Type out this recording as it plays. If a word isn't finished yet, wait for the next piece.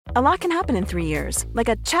A lot can happen in 3 years, like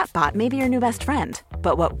a chatbot may be your new best friend.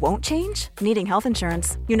 But what won't change? Needing health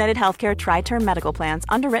insurance. United Healthcare Tri-Term Medical Plans,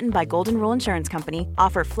 underwritten by Golden Rule Insurance Company,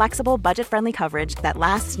 offer flexible, budget-friendly coverage that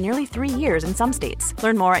lasts nearly 3 years in some states.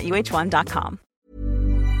 Learn more at uh1.com.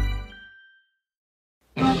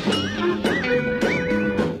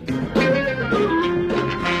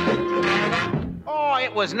 Oh,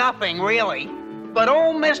 it was nothing, really. But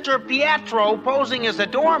old Mr. Pietro posing as a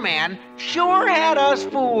doorman sure had us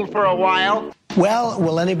fooled for a while. Well,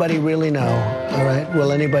 will anybody really know? All right,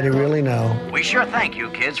 will anybody really know? We sure thank you,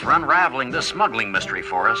 kids, for unraveling this smuggling mystery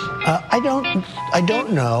for us. I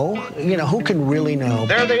don't know. You know, who can really know?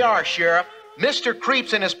 There they are, Sheriff. Mr.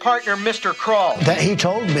 Creeps and his partner, Mr. Crawl. That he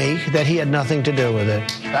told me that he had nothing to do with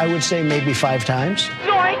it. I would say maybe 5 times.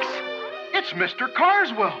 Yoinks! It's Mr.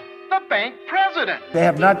 Carswell, the bank president. They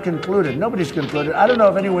have not concluded. Nobody's concluded. I don't know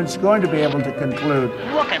if anyone's going to be able to conclude.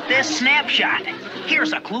 Look at this snapshot.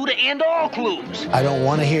 Here's a clue to end all clues. I don't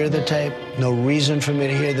want to hear the tape. No reason for me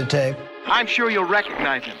to hear the tape. I'm sure you'll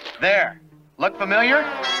recognize him. There. Look familiar?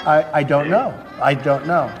 I don't know. I don't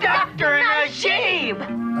know. Dr. Najib!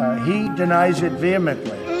 He denies it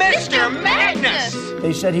vehemently. Mr. Magnus!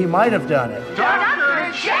 They said he might have done it.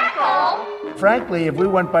 Dr. Jekyll! Frankly, if we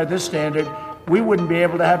went by this standard, we wouldn't be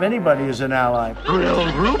able to have anybody as an ally.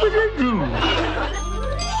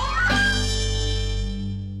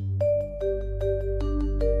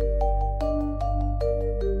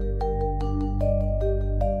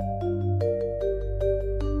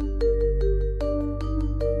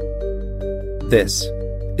 This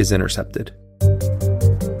is Intercepted.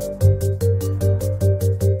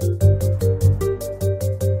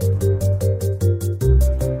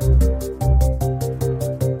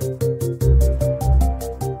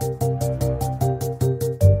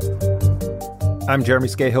 I'm Jeremy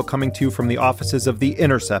Scahill, coming to you from the offices of The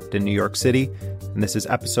Intercept in New York City, and this is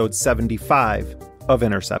episode 75 of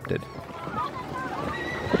Intercepted.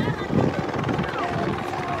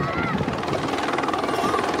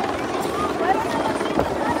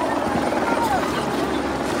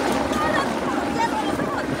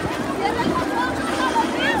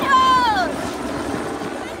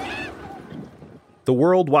 The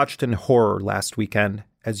world watched in horror last weekend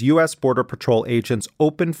as U.S. Border Patrol agents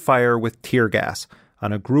opened fire with tear gas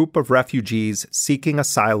on a group of refugees seeking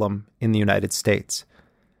asylum in the United States.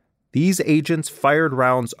 These agents fired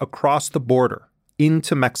rounds across the border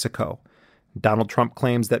into Mexico. Donald Trump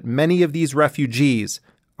claims that many of these refugees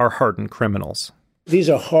are hardened criminals. These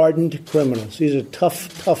are hardened criminals. These are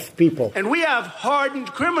tough people. And we have hardened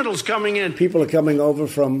criminals coming in. People are coming over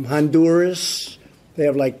from Honduras. They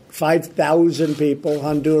have like 5,000 people,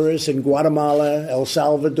 Honduras and Guatemala, El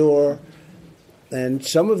Salvador. And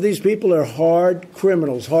some of these people are hardened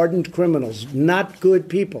criminals, not good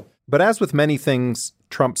people. But as with many things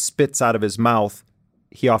Trump spits out of his mouth,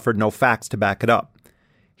 he offered no facts to back it up.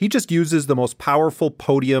 He just uses the most powerful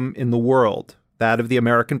podium in the world, that of the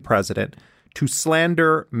American president, to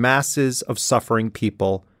slander masses of suffering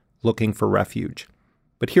people looking for refuge.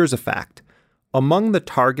 But here's a fact. Among the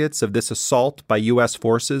targets of this assault by U.S.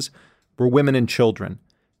 forces were women and children,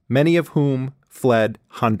 many of whom fled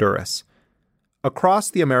Honduras.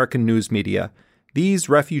 Across the American news media, these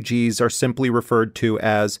refugees are simply referred to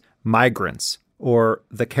as migrants or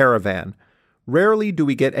the caravan. Rarely do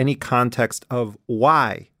we get any context of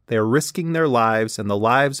why they are risking their lives and the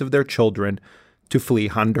lives of their children to flee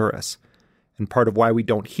Honduras. And part of why we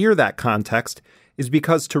don't hear that context is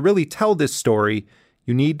because to really tell this story,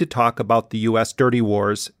 you need to talk about the U.S. dirty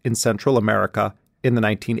wars in Central America in the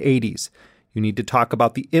 1980s. You need to talk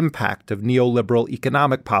about the impact of neoliberal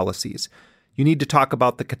economic policies. You need to talk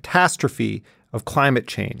about the catastrophe of climate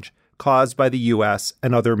change caused by the U.S.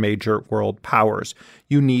 and other major world powers.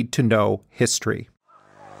 You need to know history.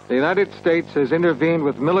 The United States has intervened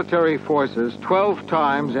with military forces 12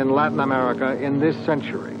 times in Latin America in this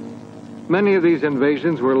century. Many of these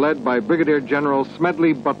invasions were led by Brigadier General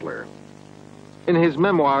Smedley Butler. In his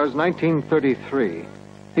memoirs, 1933,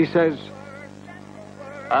 he says,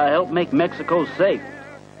 I helped make Mexico safe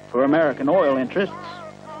for American oil interests.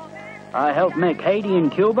 I helped make Haiti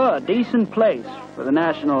and Cuba a decent place for the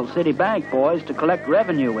National City Bank boys to collect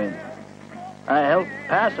revenue in. I helped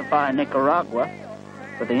pacify Nicaragua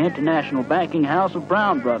for the International Banking House of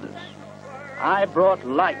Brown Brothers. I brought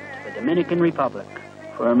light to the Dominican Republic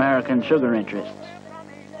for American sugar interests.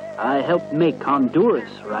 I helped make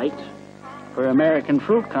Honduras right for American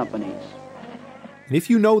fruit companies. And if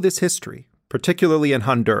you know this history, particularly in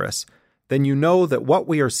Honduras, then you know that what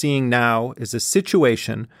we are seeing now is a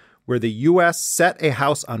situation where the U.S. set a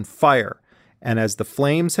house on fire, and as the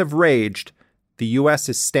flames have raged, the U.S.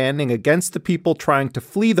 is standing against the people trying to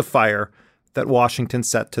flee the fire that Washington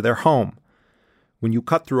set to their home. When you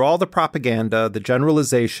cut through all the propaganda, the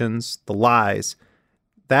generalizations, the lies,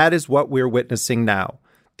 that is what we're witnessing now.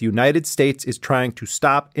 The United States is trying to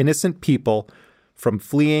stop innocent people from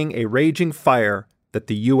fleeing a raging fire that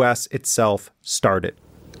the U.S. itself started.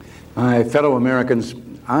 My fellow Americans,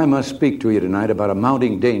 I must speak to you tonight about a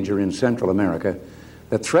mounting danger in Central America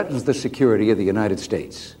that threatens the security of the United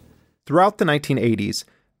States. Throughout the 1980s,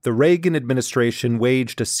 the Reagan administration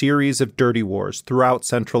waged a series of dirty wars throughout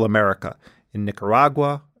Central America, in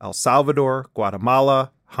Nicaragua, El Salvador,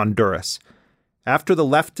 Guatemala, Honduras. After the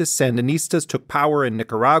leftist Sandinistas took power in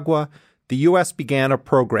Nicaragua, the U.S. began a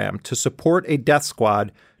program to support a death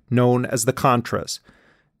squad known as the Contras.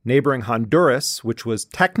 Neighboring Honduras, which was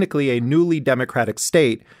technically a newly democratic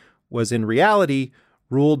state, was in reality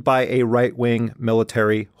ruled by a right-wing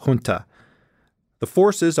military junta. The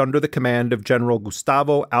forces under the command of General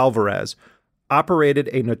Gustavo Alvarez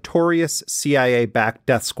operated a notorious CIA-backed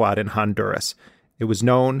death squad in Honduras. It was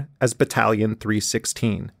known as Battalion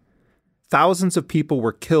 316. Thousands of people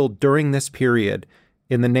were killed during this period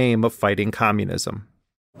in the name of fighting communism.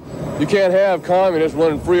 You can't have communists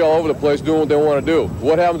running free all over the place doing what they want to do.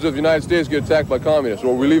 What happens if the United States get attacked by communists,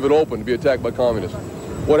 or we leave it open to be attacked by communists?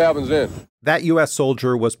 What happens then? That U.S.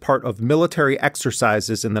 soldier was part of military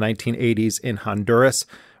exercises in the 1980s in Honduras,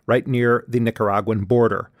 right near the Nicaraguan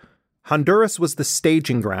border. Honduras was the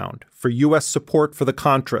staging ground for U.S. support for the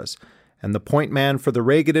Contras, and the point man for the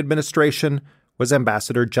Reagan administration was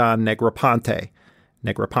Ambassador John Negroponte.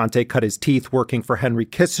 Negroponte cut his teeth working for Henry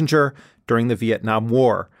Kissinger during the Vietnam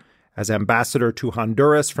War. As ambassador to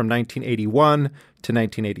Honduras from 1981 to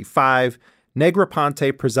 1985,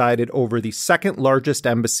 Negroponte presided over the second largest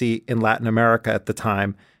embassy in Latin America at the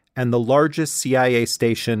time and the largest CIA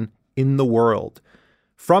station in the world.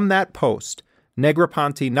 From that post,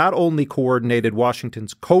 Negroponte not only coordinated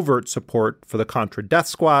Washington's covert support for the Contra death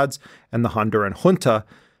squads and the Honduran junta,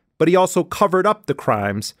 but he also covered up the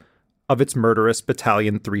crimes of its murderous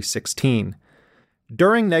Battalion 316.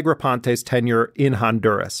 During Negroponte's tenure in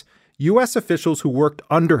Honduras, U.S. officials who worked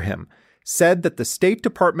under him said that the State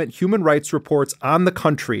Department human rights reports on the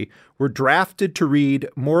country were drafted to read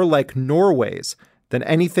more like Norway's than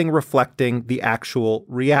anything reflecting the actual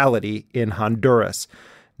reality in Honduras.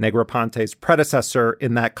 Negroponte's predecessor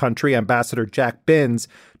in that country, Ambassador Jack Binns,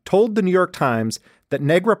 told the New York Times that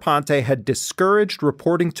Negroponte had discouraged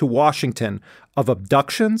reporting to Washington of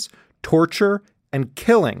abductions, torture, and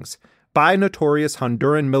killings by notorious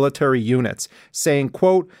Honduran military units, saying,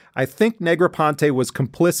 quote, "I think Negroponte was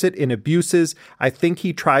complicit in abuses. I think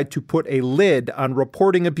he tried to put a lid on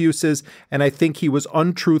reporting abuses, and I think he was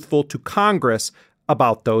untruthful to Congress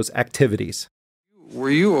about those activities." Were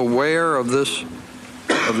you aware of this,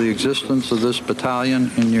 of the existence of this battalion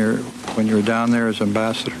when you were down there as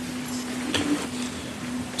ambassador?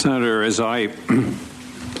 Senator, as I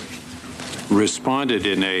responded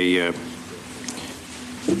in a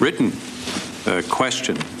written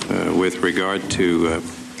question with regard to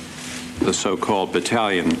the so-called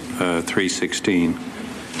Battalion 316,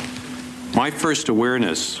 my first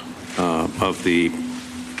awareness of the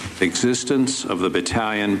existence of the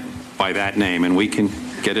battalion by that name, and we can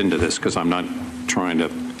get into this because I'm not trying to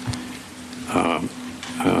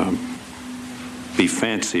be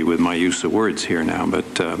fancy with my use of words here now,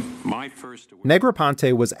 but my first...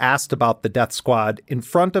 Negroponte was asked about the death squad in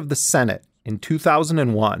front of the Senate in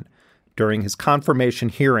 2001 during his confirmation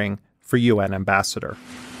hearing for UN ambassador.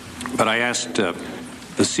 But I asked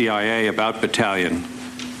the CIA about Battalion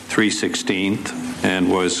 316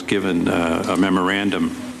 and was given a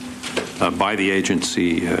memorandum by the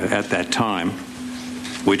agency at that time,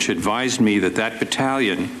 which advised me that that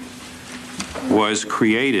battalion was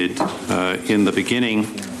created in the beginning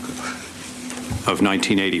of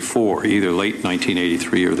 1984, either late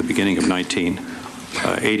 1983 or the beginning of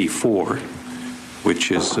 1984,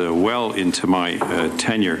 which is well into my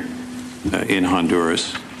tenure in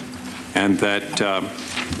Honduras, and that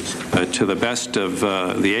to the best of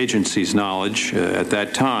the agency's knowledge at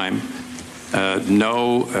that time,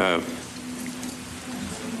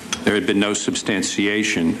 there had been no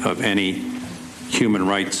substantiation of any human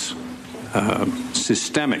rights,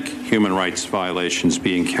 systemic human rights violations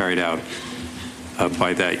being carried out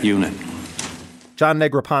by that unit. John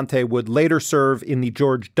Negroponte would later serve in the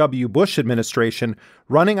George W. Bush administration,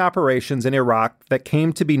 running operations in Iraq that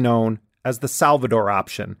came to be known as the Salvador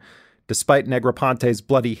Option. Despite Negroponte's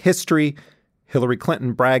bloody history, Hillary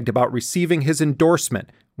Clinton bragged about receiving his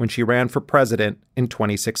endorsement when she ran for president in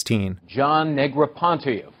 2016. John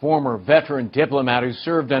Negroponte, a former veteran diplomat who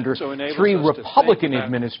served under three Republican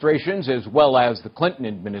administrations as well as the Clinton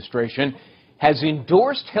administration, has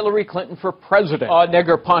endorsed Hillary Clinton for president.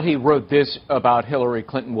 Negroponte wrote this about Hillary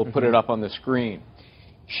Clinton. We'll put it up on the screen.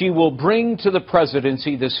 She will bring to the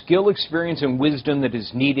presidency the skill, experience, and wisdom that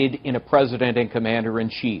is needed in a president and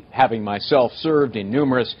commander-in-chief. Having myself served in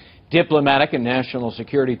numerous diplomatic and national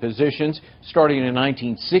security positions starting in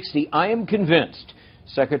 1960, I am convinced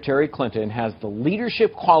Secretary Clinton has the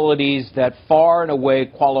leadership qualities that far and away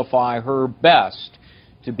qualify her best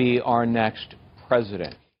to be our next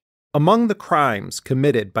president. Among the crimes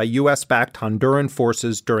committed by U.S.-backed Honduran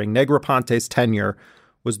forces during Negroponte's tenure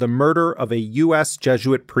was the murder of a U.S.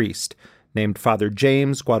 Jesuit priest named Father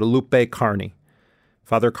James Guadalupe Carney.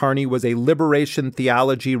 Father Carney was a liberation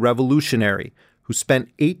theology revolutionary who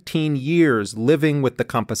spent 18 years living with the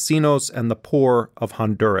campesinos and the poor of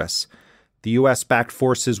Honduras. The U.S.-backed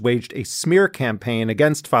forces waged a smear campaign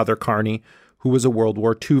against Father Carney, who was a World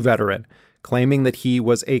War II veteran, claiming that he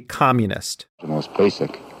was a communist. The most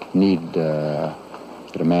basic need that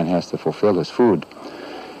a man has to fulfill is food.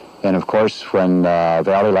 And of course, when a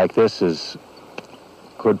valley like this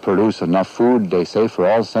could produce enough food, they say, for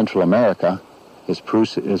all Central America, is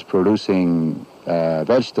producing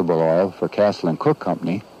vegetable oil for Castle and Cook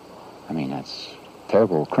Company. I mean, that's a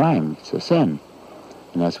terrible crime. It's a sin.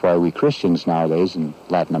 And that's why we Christians nowadays in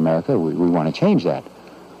Latin America, we want to change that.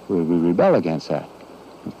 We rebel against that.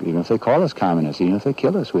 Even if they call us communists, even if they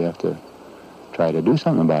kill us, we have to try to do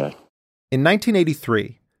something about it. In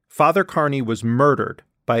 1983, Father Carney was murdered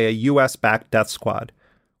by a U.S.-backed death squad.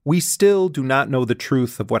 We still do not know the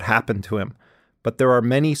truth of what happened to him, but there are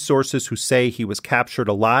many sources who say he was captured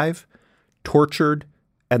alive, tortured,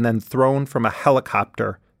 and then thrown from a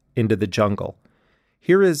helicopter into the jungle.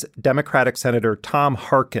 Here is Democratic Senator Tom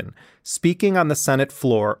Harkin speaking on the Senate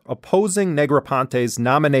floor opposing Negroponte's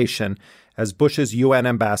nomination as Bush's UN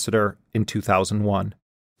ambassador in 2001.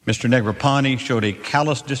 Mr. Negroponte showed a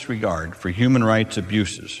callous disregard for human rights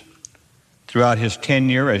abuses throughout his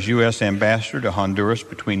tenure as U.S. ambassador to Honduras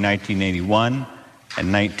between 1981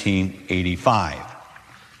 and 1985,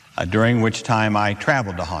 during which time I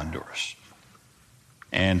traveled to Honduras.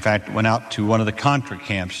 And in fact, went out to one of the Contra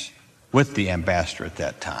camps with the ambassador at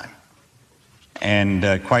that time.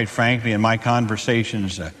 And quite frankly, in my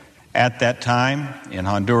conversations at that time in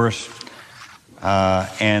Honduras,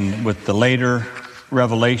 and with the later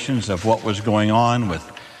revelations of what was going on with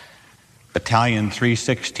Battalion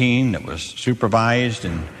 316 that was supervised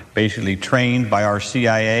and basically trained by our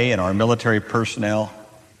CIA and our military personnel,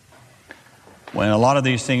 when a lot of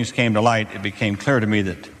these things came to light, it became clear to me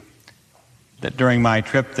that during my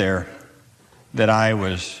trip there, that I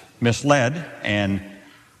was misled and,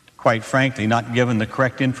 quite frankly, not given the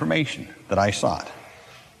correct information that I sought.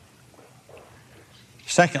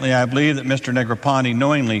 Secondly, I believe that Mr. Negroponte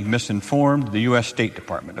knowingly misinformed the U.S. State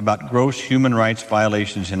Department about gross human rights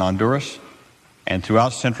violations in Honduras and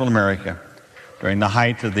throughout Central America during the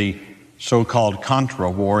height of the so-called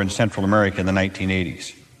Contra War in Central America in the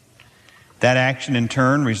 1980s. That action, in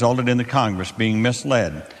turn, resulted in the Congress being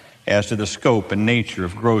misled as to the scope and nature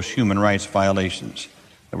of gross human rights violations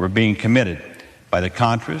that were being committed by the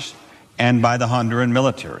Contras and by the Honduran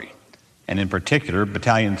military, and in particular,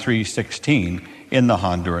 Battalion 316 in the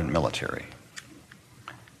Honduran military.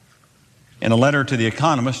 In a letter to The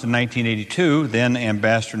Economist in 1982, then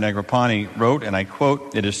Ambassador Negroponte wrote, and I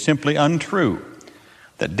quote, "It is simply untrue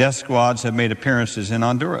that death squads have made appearances in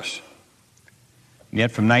Honduras.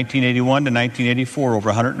 Yet from 1981 to 1984, over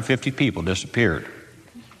 150 people disappeared,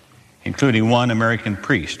 including one American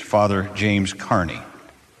priest, Father James Carney,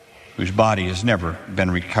 whose body has never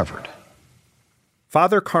been recovered."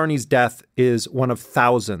 Father Carney's death is one of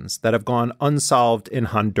thousands that have gone unsolved in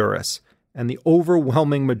Honduras, and the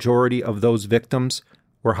overwhelming majority of those victims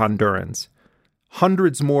were Hondurans.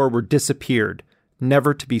 Hundreds more were disappeared,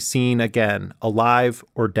 never to be seen again, alive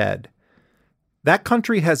or dead. That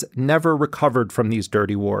country has never recovered from these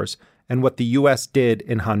dirty wars and what the U.S. did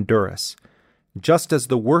in Honduras. Just as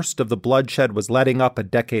the worst of the bloodshed was letting up a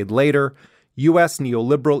decade later, U.S.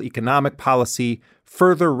 neoliberal economic policy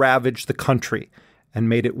further ravaged the country and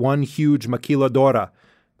made it one huge maquiladora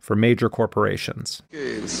for major corporations.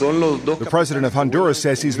 The president of Honduras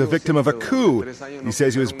says he's the victim of a coup. He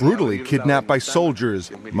says he was brutally kidnapped by soldiers.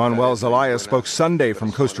 Manuel Zelaya spoke Sunday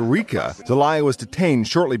from Costa Rica. Zelaya was detained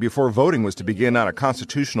shortly before voting was to begin on a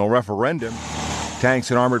constitutional referendum.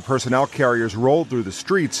 Tanks and armored personnel carriers rolled through the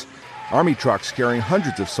streets. Army trucks carrying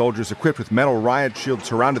hundreds of soldiers equipped with metal riot shields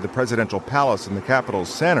surrounded the presidential palace in the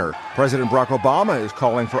capital's center. President Barack Obama is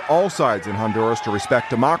calling for all sides in Honduras to respect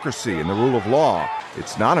democracy and the rule of law.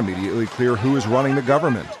 It's not immediately clear who is running the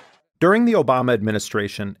government. During the Obama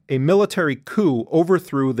administration, a military coup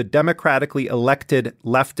overthrew the democratically elected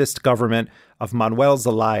leftist government of Manuel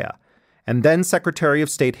Zelaya. And then Secretary of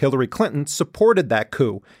State Hillary Clinton supported that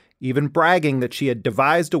coup, even bragging that she had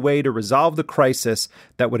devised a way to resolve the crisis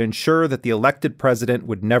that would ensure that the elected president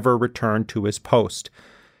would never return to his post.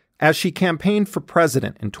 As she campaigned for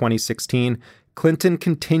president in 2016, Clinton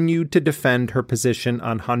continued to defend her position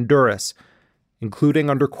on Honduras,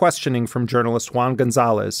 including under questioning from journalist Juan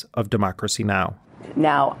Gonzalez of Democracy Now!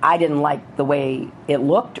 Now, I didn't like the way it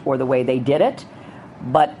looked or the way they did it,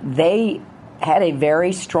 but they had a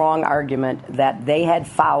very strong argument that they had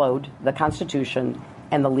followed the Constitution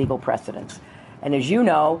and the legal precedents. And as you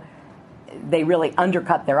know, they really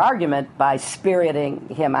undercut their argument by spiriting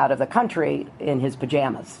him out of the country in his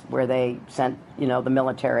pajamas, where they sent, the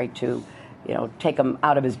military to, take him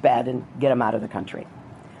out of his bed and get him out of the country.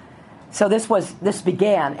 So this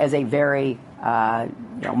began as a very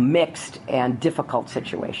mixed and difficult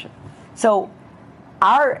situation. So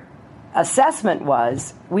our assessment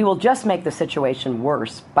was we will just make the situation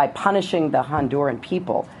worse by punishing the Honduran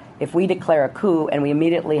people if we declare a coup and we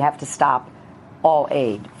immediately have to stop all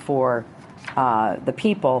aid for the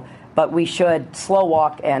people. But we should slow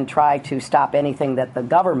walk and try to stop anything that the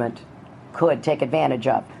government could take advantage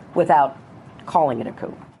of without calling it a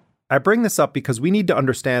coup. I bring this up because we need to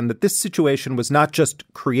understand that this situation was not just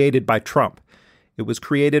created by Trump. It was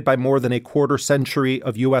created by more than a quarter century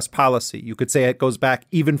of U.S. policy. You could say it goes back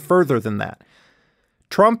even further than that.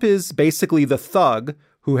 Trump is basically the thug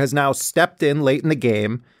who has now stepped in late in the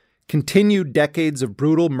game, continued decades of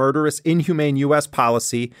brutal, murderous, inhumane U.S.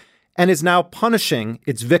 policy, and is now punishing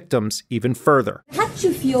its victims even further. How did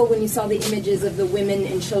you feel when you saw the images of the women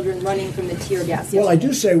and children running from the tear gas? Well, I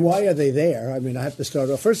do say, why are they there? I mean, I have to start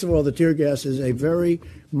off. First of all, the tear gas is a very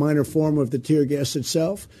minor form of the tear gas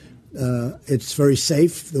itself. It's very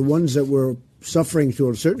safe. The ones that were suffering to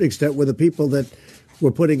a certain extent were the people that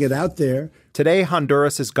were putting it out there. Today,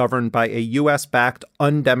 Honduras is governed by a U.S.-backed,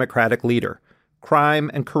 undemocratic leader. Crime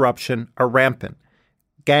and corruption are rampant.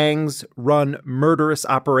 Gangs run murderous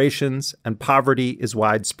operations, and poverty is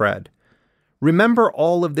widespread. Remember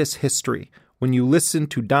all of this history when you listen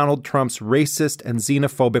to Donald Trump's racist and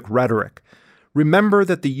xenophobic rhetoric. Remember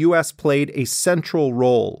that the U.S. played a central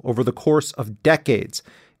role over the course of decades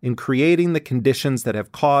in creating the conditions that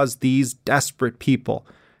have caused these desperate people,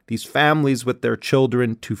 these families with their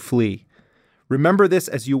children, to flee. Remember this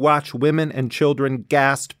as you watch women and children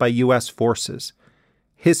gassed by U.S. forces.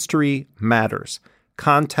 History matters.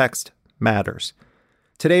 Context matters.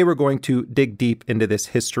 Today, we're going to dig deep into this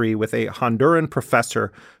history with a Honduran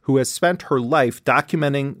professor who has spent her life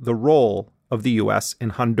documenting the role of the U.S.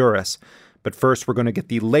 in Honduras. But first, we're going to get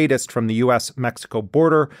the latest from the U.S.-Mexico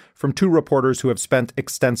border from two reporters who have spent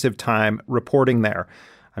extensive time reporting there.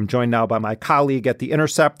 I'm joined now by my colleague at The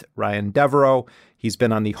Intercept, Ryan Devereaux. He's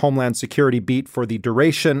been on the Homeland Security beat for the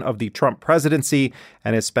duration of the Trump presidency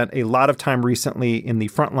and has spent a lot of time recently in the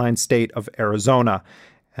frontline state of Arizona.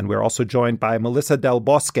 And we're also joined by Melissa Del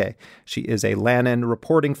Bosque. She is a Lannan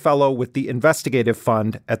Reporting Fellow with the Investigative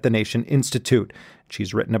Fund at the Nation Institute.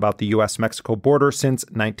 She's written about the U.S.-Mexico border since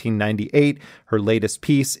 1998. Her latest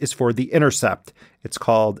piece is for The Intercept. It's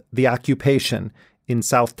called The Occupation. In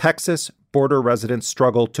South Texas, border residents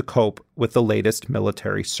struggle to cope with the latest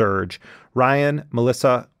military surge. Ryan,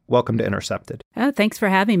 Melissa, welcome to Intercepted. Oh, thanks for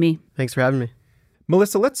having me. Thanks for having me.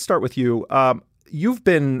 Melissa, let's start with you. You've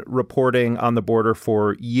been reporting on the border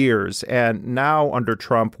for years, and now under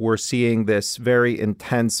Trump, we're seeing this very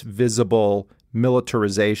intense, visible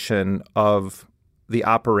militarization of the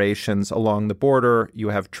operations along the border. You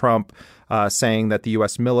have Trump saying that the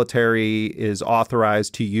U.S. military is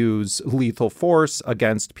authorized to use lethal force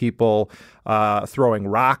against people throwing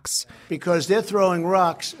rocks. Because they're throwing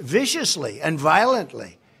rocks viciously and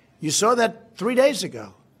violently. You saw that 3 days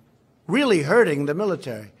ago, really hurting the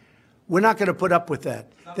military. We're not going to put up with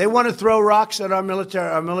that. They want to throw rocks at our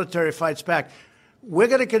military fights back. We're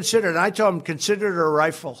going to consider it. And I told them, consider it a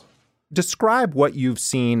rifle. Describe what you've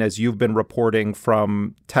seen as you've been reporting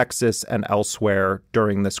from Texas and elsewhere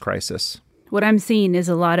during this crisis. What I'm seeing is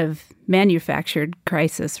a lot of manufactured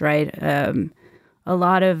crisis, right? A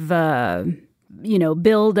lot of,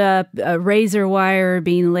 build-up, razor wire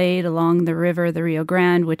being laid along the river, the Rio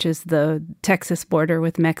Grande, which is the Texas border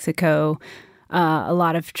with Mexico. A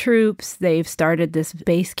lot of troops. They've started this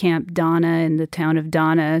base camp Donna in the town of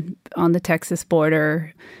Donna on the Texas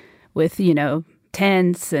border with,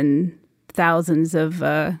 tents and thousands of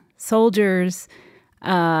soldiers,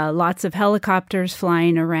 lots of helicopters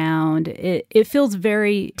flying around. It feels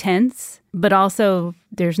very tense, but also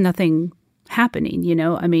there's nothing happening, you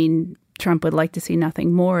know? I mean, Trump would like to see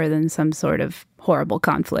nothing more than some sort of horrible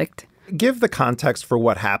conflict. Give the context for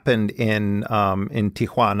what happened in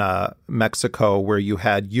Tijuana, Mexico, where you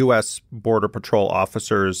had U.S. Border Patrol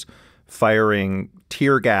officers firing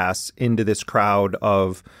tear gas into this crowd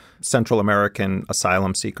of Central American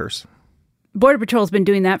asylum seekers. Border Patrol's been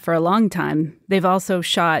doing that for a long time. They've also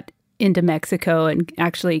shot into Mexico and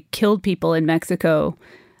actually killed people in Mexico.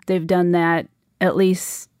 They've done that at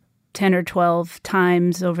least 10 or 12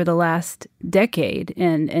 times over the last decade,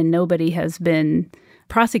 and nobody has been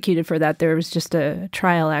prosecuted for that. There was just a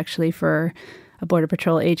trial actually for a Border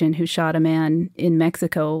Patrol agent who shot a man in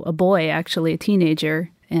Mexico, a boy, actually, a teenager,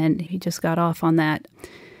 and he just got off on that.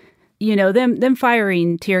 You know, them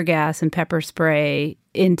firing tear gas and pepper spray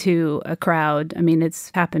into a crowd, I mean,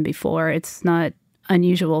 it's happened before. It's not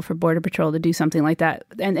unusual for Border Patrol to do something like that.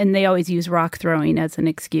 And they always use rock throwing as an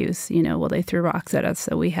excuse. You know, well, they threw rocks at us,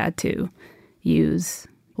 so we had to use,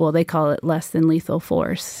 well, they call it less than lethal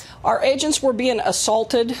force. Our agents were being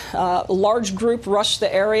assaulted. A large group rushed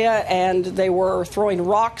the area, and they were throwing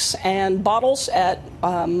rocks and bottles at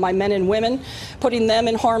my men and women, putting them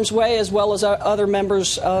in harm's way, as well as other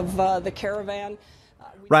members of the caravan.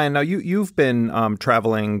 Ryan, now you've been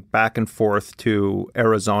traveling back and forth to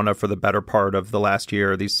Arizona for the better part of the last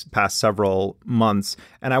year, these past several months.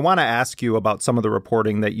 And I want to ask you about some of the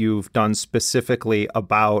reporting that you've done specifically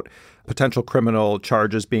about potential criminal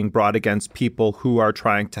charges being brought against people who are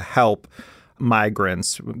trying to help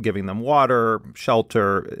migrants, giving them water,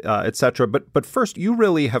 shelter, et cetera. But first, you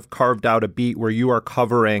really have carved out a beat where you are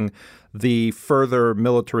covering the further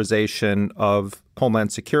militarization of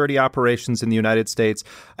Homeland Security operations in the United States,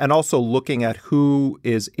 and also looking at who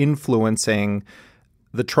is influencing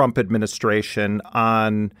the Trump administration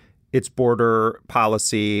on its border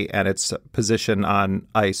policy and its position on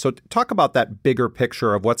ICE. So talk about that bigger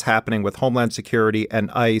picture of what's happening with Homeland Security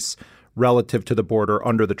and ICE relative to the border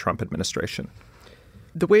under the Trump administration.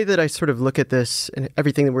 The way that I sort of look at this and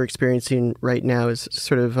everything that we're experiencing right now is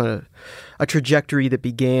sort of a trajectory that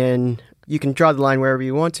began, you can draw the line wherever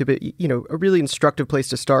you want to, but, you know, a really instructive place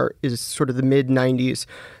to start is sort of the mid-90s,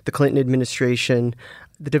 the Clinton administration,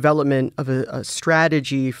 the development of a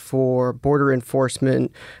strategy for border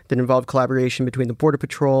enforcement that involved collaboration between the Border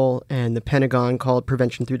Patrol and the Pentagon called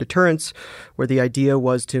Prevention Through Deterrence, where the idea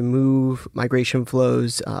was to move migration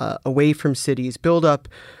flows away from cities, build up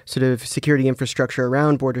sort of security infrastructure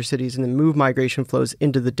around border cities, and then move migration flows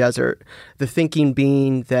into the desert. The thinking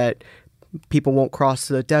being that people won't cross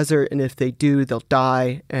the desert, and if they do, they'll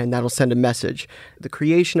die, and that'll send a message. The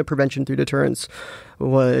creation of Prevention Through Deterrence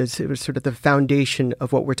was sort of the foundation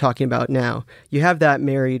of what we're talking about now. You have that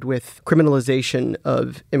married with criminalization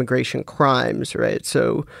of immigration crimes, right?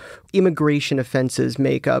 So immigration offenses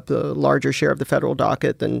make up the larger share of the federal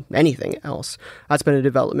docket than anything else. That's been a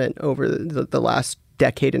development over the last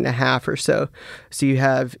decade and a half or so. So you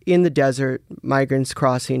have in the desert, migrants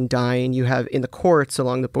crossing, dying. You have in the courts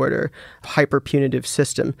along the border, hyper-punitive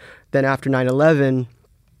system. Then after 9/11,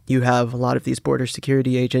 you have a lot of these border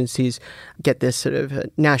security agencies get this sort of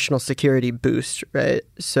national security boost, right?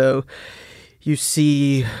 So you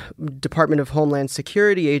see Department of Homeland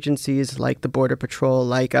Security agencies like the Border Patrol,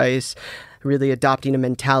 like ICE, really adopting a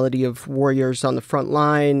mentality of warriors on the front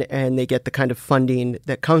line, and they get the kind of funding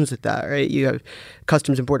that comes with that, right? You have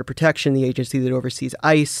Customs and Border Protection, the agency that oversees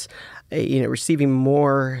ICE, receiving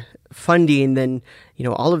more funding than,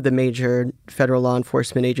 all of the major federal law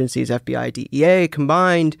enforcement agencies, FBI, DEA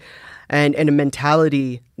combined, and a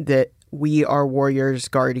mentality that we are warriors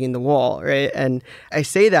guarding the wall, right? And I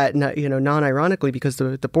say that, non-ironically, because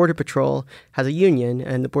the Border Patrol has a union,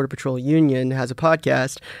 and the Border Patrol union has a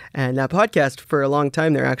podcast. And that podcast, for a long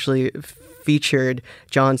time, they're actually featured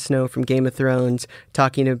Jon Snow from Game of Thrones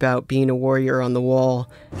talking about being a warrior on the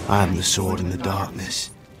wall. I am the sword in the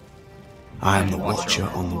darkness. I am the watcher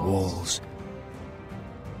on the walls.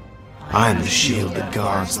 I am the shield that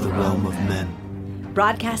guards the realm of men.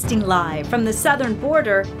 Broadcasting live from the southern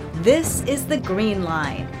border, this is The Green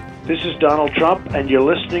Line. This is Donald Trump, and you're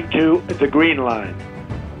listening to The Green Line.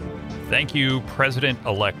 Thank you,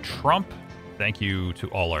 President-elect Trump. Thank you to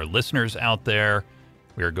all our listeners out there.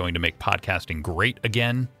 We are going to make podcasting great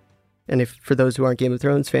again. And if for those who aren't Game of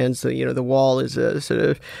Thrones fans, the wall is a sort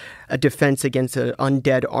of a defense against an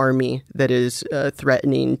undead army that is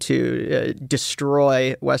threatening to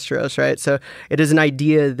destroy Westeros, right? So it is an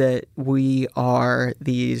idea that we are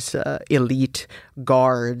these elite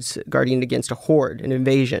guards guarding against a horde, an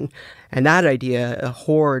invasion. And that idea, a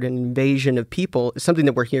horde, an invasion of people, is something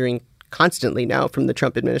that we're hearing constantly now from the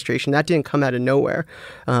Trump administration. That didn't come out of nowhere.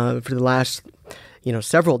 For the last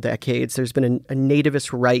several decades, there's been a nativist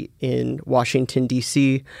right in Washington,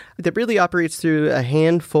 D.C. that really operates through a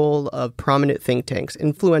handful of prominent think tanks,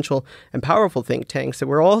 influential and powerful think tanks that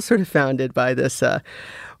were all sort of founded by this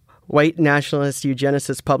white nationalist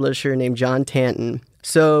eugenicist publisher named John Tanton.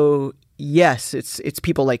 So yes, it's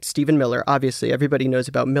people like Stephen Miller. Obviously, everybody knows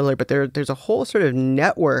about Miller, but there's a whole sort of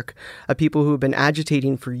network of people who have been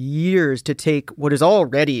agitating for years to take what is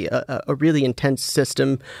already a really intense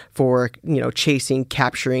system for chasing,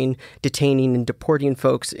 capturing, detaining, and deporting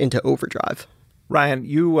folks into overdrive. Ryan,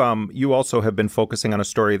 you also have been focusing on a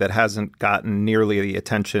story that hasn't gotten nearly the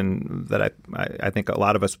attention that I think a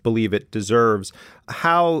lot of us believe it deserves.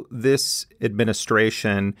 How this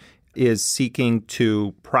administration is seeking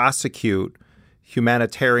to prosecute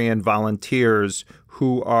humanitarian volunteers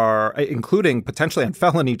who are, including potentially on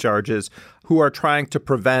felony charges, who are trying to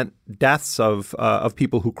prevent deaths of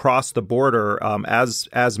people who cross the border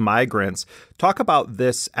as migrants. Talk about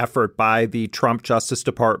this effort by the Trump Justice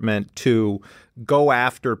Department to go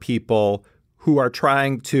after people who are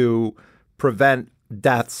trying to prevent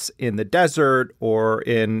deaths in the desert or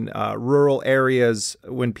in rural areas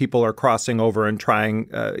when people are crossing over and trying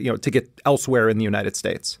to get elsewhere in the United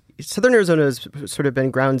States. Southern Arizona has sort of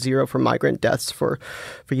been ground zero for migrant deaths for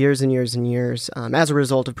years and years and years as a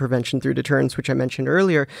result of prevention through deterrence, which I mentioned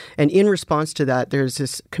earlier. And in response to that, there's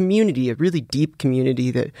this community, a really deep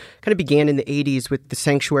community that kind of began in the 80s with the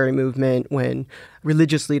sanctuary movement when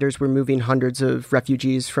religious leaders were moving hundreds of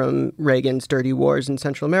refugees from Reagan's dirty wars in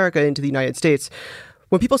Central America into the United States.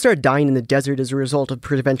 When people started dying in the desert as a result of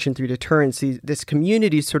prevention through deterrence, this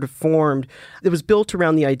community sort of formed. It was built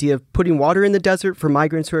around the idea of putting water in the desert for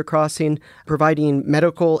migrants who are crossing, providing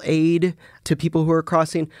medical aid to people who are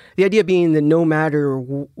crossing. The idea being that no matter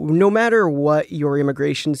what your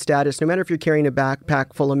immigration status, no matter if you're carrying a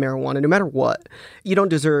backpack full of marijuana, no matter what, you don't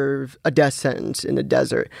deserve a death sentence in the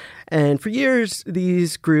desert. And for years,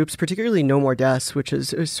 these groups, particularly No More Deaths, which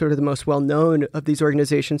is sort of the most well-known of these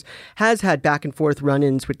organizations, has had back and forth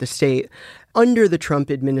run-ins with the state. Under the Trump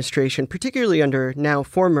administration, particularly under now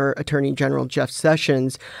former Attorney General Jeff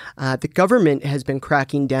Sessions, the government has been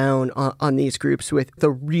cracking down on these groups with the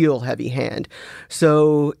real heavy hand.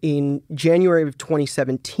 So in January of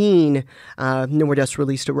 2017, No More Deaths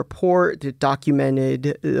released a report that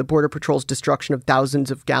documented the Border Patrol's destruction of thousands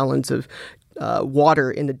of gallons of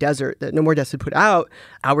water in the desert that No More Deaths had put out.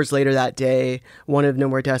 Hours later that day, one of No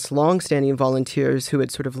More Deaths' longstanding volunteers who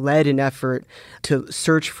had sort of led an effort to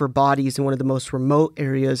search for bodies in one of the most remote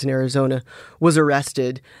areas in Arizona was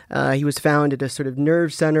arrested. He was found at a sort of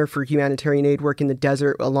nerve center for humanitarian aid work in the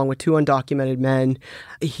desert along with two undocumented men.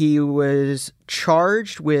 He was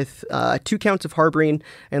charged with 2 counts of harboring,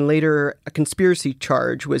 and later a conspiracy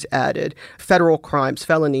charge was added. Federal crimes,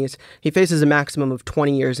 felonies. He faces a maximum of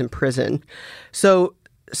 20 years in prison. So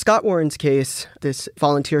Scott Warren's case, this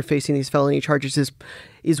volunteer facing these felony charges,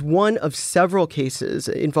 is one of several cases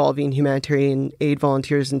involving humanitarian aid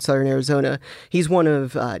volunteers in southern Arizona. He's one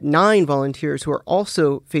of 9 volunteers who are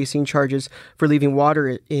also facing charges for leaving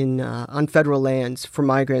water on federal lands for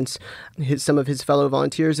migrants. Some of his fellow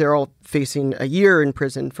volunteers, they're all facing a year in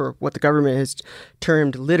prison for what the government has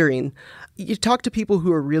termed littering. You talk to people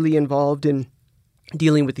who are really involved in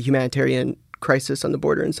dealing with the humanitarian crisis on the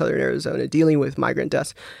border in southern Arizona, dealing with migrant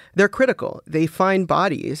deaths. They're critical. They find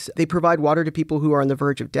bodies. They provide water to people who are on the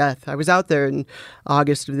verge of death. I was out there in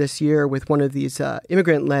August of this year with one of these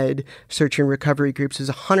immigrant-led search and recovery groups. It was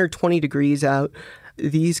 120 degrees out.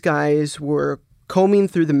 These guys were combing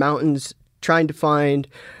through the mountains trying to find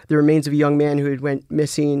the remains of a young man who had went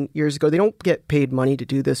missing years ago. They don't get paid money to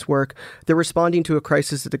do this work. They're responding to a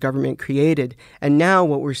crisis that the government created. And now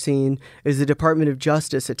what we're seeing is the Department of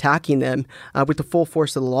Justice attacking them with the full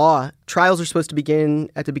force of the law. Trials are supposed to begin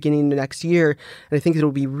at the beginning of next year. And I think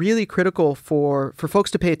it'll be really critical for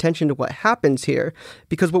folks to pay attention to what happens here,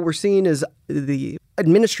 because what we're seeing is the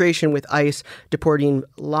administration with ICE deporting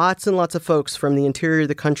lots and lots of folks from the interior of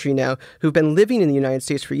the country now who've been living in the United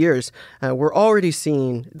States for years. We're already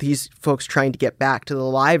seeing these folks trying to get back to the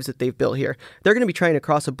lives that they've built here. They're going to be trying to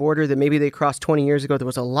cross a border that maybe they crossed 20 years ago that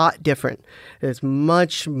was a lot different. It's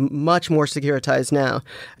much, much more securitized now.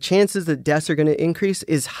 Chances that deaths are going to increase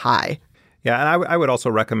is high. Yeah, and I would also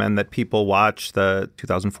recommend that people watch the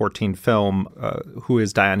 2014 film, Who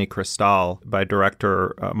is Diane Cristal, by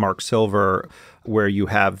director Mark Silver, where you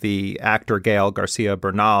have the actor Gael Garcia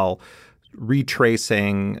Bernal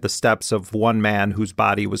retracing the steps of one man whose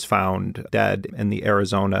body was found dead in the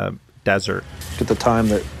Arizona desert. At the time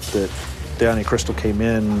that Diane Cristal came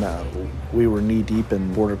in, we were knee-deep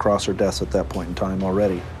in border crosser deaths at that point in time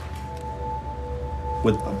already.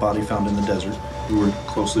 With a body found in the desert, we work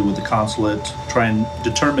closely with the consulate, try and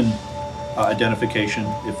determine identification,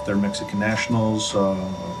 if they're Mexican nationals,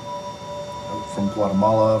 from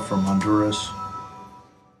Guatemala, from Honduras.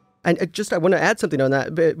 And I want to add something on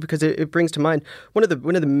that because it brings to mind one of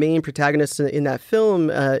the main protagonists in that film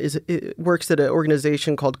works at an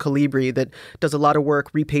organization called Colibri that does a lot of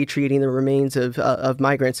work repatriating the remains of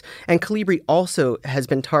migrants. And Colibri also has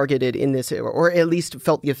been targeted in this, or at least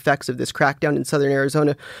felt the effects of this crackdown in southern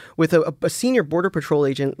Arizona, with a senior Border Patrol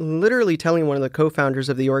agent literally telling one of the co-founders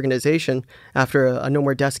of the organization after a No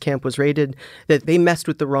More Deaths camp was raided that they messed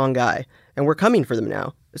with the wrong guy. And we're coming for them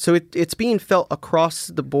now. So it's being felt across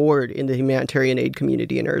the board in the humanitarian aid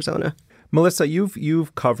community in Arizona. Melissa,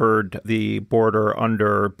 you've covered the border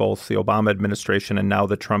under both the Obama administration and now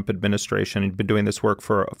the Trump administration. You've been doing this work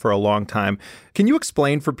for a long time. Can you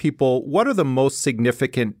explain for people what are the most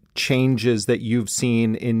significant changes that you've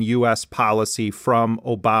seen in U.S. policy from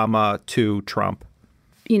Obama to Trump?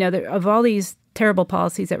 You know, of all these terrible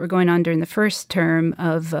policies that were going on during the first term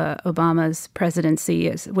of Obama's presidency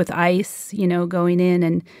with ICE, going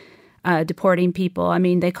in and deporting people. I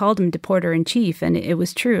mean, they called him deporter in chief, and it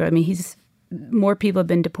was true. I mean, more people have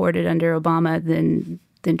been deported under Obama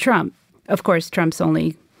than Trump. Of course, Trump's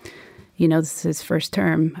only, this is his first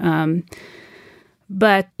term.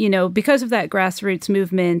 But, because of that grassroots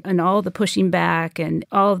movement and all the pushing back and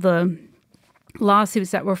all the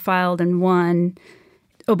lawsuits that were filed and won,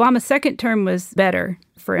 Obama's second term was better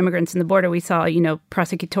for immigrants in the border. We saw,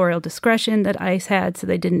 prosecutorial discretion that ICE had, so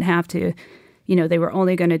they didn't have to, they were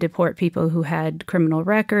only going to deport people who had criminal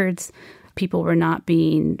records. People were not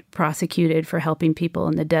being prosecuted for helping people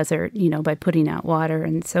in the desert, by putting out water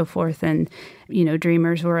and so forth. And,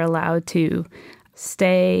 Dreamers were allowed to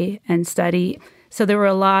stay and study. So there were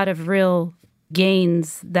a lot of real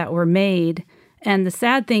gains that were made. And the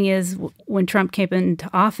sad thing is, when Trump came into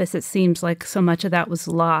office, it seems like so much of that was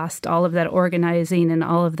lost, all of that organizing and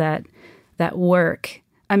all of that work.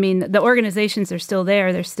 I mean, the organizations are still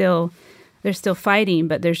there. They're still fighting,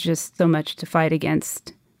 but there's just so much to fight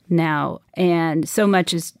against now. And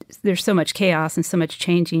there's so much chaos and so much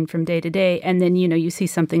changing from day to day. And then, you see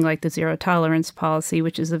something like the zero tolerance policy,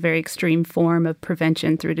 which is a very extreme form of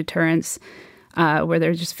prevention through deterrence, where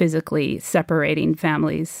they're just physically separating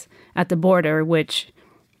families at the border, which,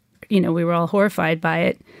 we were all horrified by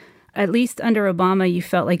it. At least under Obama, you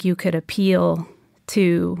felt like you could appeal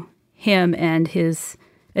to him and his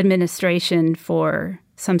administration for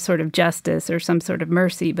some sort of justice or some sort of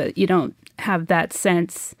mercy, but you don't have that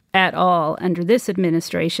sense at all under this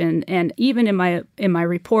administration. And even in my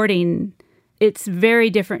reporting, it's very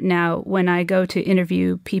different now when I go to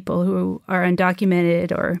interview people who are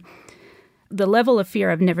undocumented, or the level of fear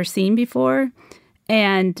I've never seen before.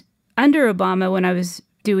 And under Obama, when I was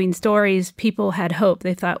doing stories, people had hope.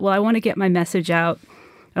 They thought, well, I want to get my message out.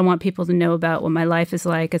 I want people to know about what my life is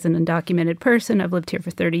like as an undocumented person. I've lived here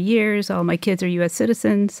for 30 years. All my kids are U.S.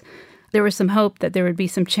 citizens. There was some hope that there would be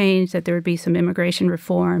some change, that there would be some immigration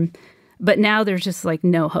reform. But now there's just like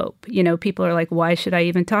no hope. People are like, why should I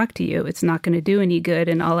even talk to you? It's not going to do any good.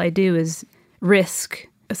 And all I do is risk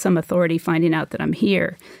some authority finding out that I'm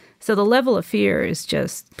here. So the level of fear is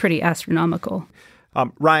just pretty astronomical.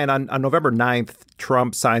 Ryan, on November 9th,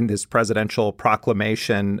 Trump signed this presidential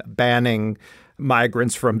proclamation banning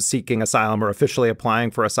migrants from seeking asylum or officially applying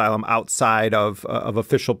for asylum outside of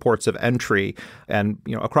official ports of entry. And,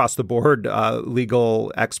 across the board,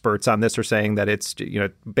 legal experts on this are saying that it's,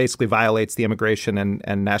 basically violates the Immigration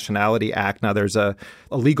and Nationality Act. Now, there's a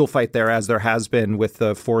legal fight there, as there has been with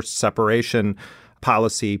the forced separation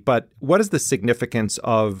policy. But what is the significance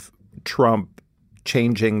of Trump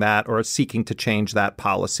changing that or seeking to change that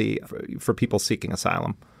policy for people seeking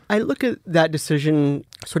asylum? I look at that decision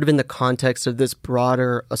sort of in the context of this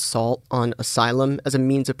broader assault on asylum as a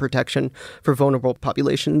means of protection for vulnerable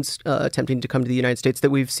populations attempting to come to the United States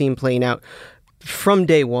that we've seen playing out from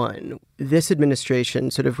day one. This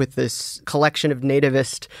administration, sort of with this collection of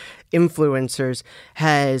nativist influencers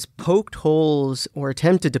has poked holes or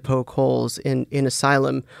attempted to poke holes in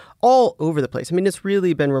asylum all over the place. I mean, it's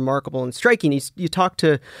really been remarkable and striking. You talk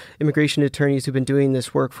to immigration attorneys who've been doing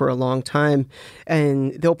this work for a long time,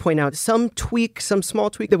 and they'll point out some small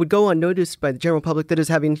tweak that would go unnoticed by the general public that is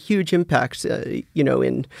having huge impacts,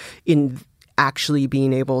 in actually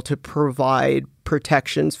being able to provide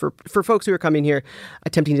protections for folks who are coming here,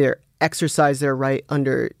 attempting to exercise their right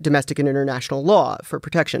under domestic and international law for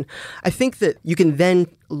protection. I think that you can then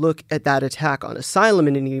look at that attack on asylum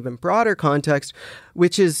in an even broader context,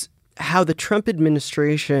 which is how the Trump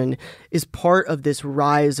administration is part of this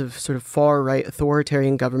rise of sort of far-right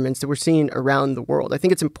authoritarian governments that we're seeing around the world. I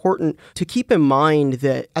think it's important to keep in mind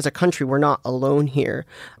that as a country, we're not alone here.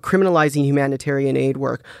 Criminalizing humanitarian aid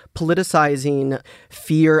work, politicizing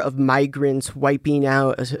fear of migrants, wiping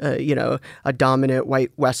out a dominant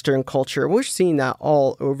white Western culture. We're seeing that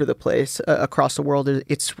all over the place across the world.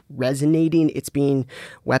 It's resonating. It's being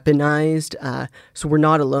weaponized. So we're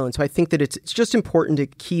not alone. So I think that it's just important to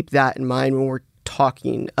keep that in mind when we're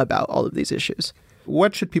talking about all of these issues.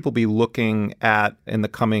 What should people be looking at in the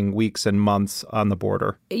coming weeks and months on the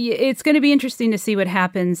border? It's going to be interesting to see what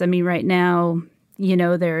happens. I mean, right now,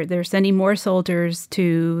 they're sending more soldiers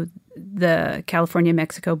to the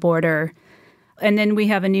California-Mexico border. And then we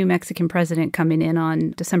have a new Mexican president coming in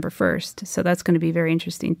on December 1st. So that's going to be very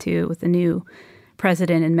interesting, too, with the new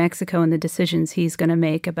president in Mexico and the decisions he's going to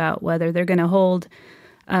make about whether they're going to hold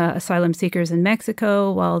asylum seekers in Mexico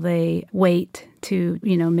while they wait to,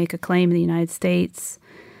 make a claim in the United States.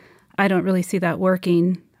 I don't really see that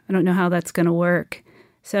working. I don't know how that's going to work.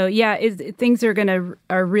 So, things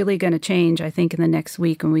are really going to change, I think, in the next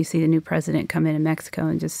week when we see the new president come in Mexico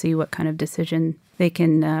and just see what kind of decision they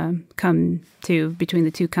can come to between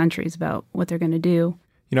the two countries about what they're going to do.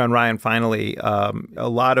 And Ryan, finally, a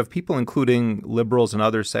lot of people, including liberals and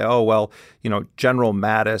others, say, General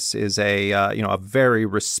Mattis is a very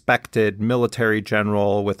respected military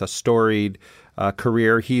general with a storied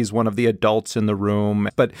career. He's one of the adults in the room.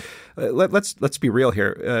 But let's be real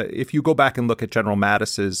here. If you go back and look at General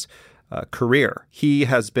Mattis's career, he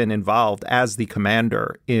has been involved as the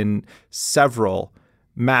commander in several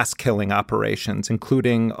mass killing operations,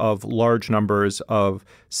 including of large numbers of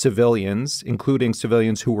civilians, including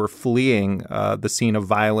civilians who were fleeing the scene of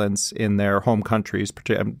violence in their home countries.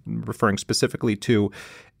 I'm referring specifically to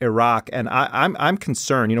Iraq. And I'm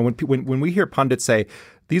concerned, when we hear pundits say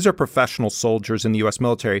these are professional soldiers in the U.S.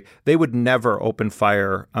 military, they would never open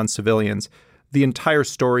fire on civilians. The entire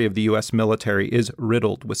story of the U.S. military is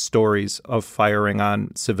riddled with stories of firing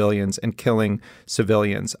on civilians and killing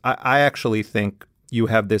civilians. I actually think you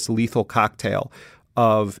have this lethal cocktail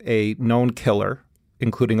of a known killer,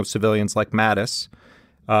 including of civilians like Mattis,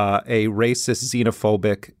 a racist,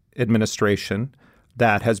 xenophobic administration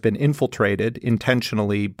that has been infiltrated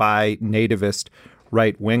intentionally by nativist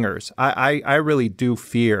right-wingers. I really do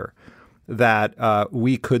fear that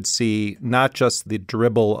we could see not just the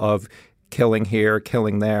dribble of killing here,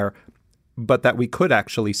 killing there, but that we could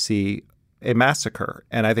actually see a massacre.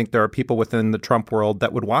 And I think there are people within the Trump world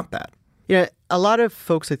that would want that. A lot of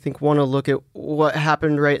folks, I think, want to look at what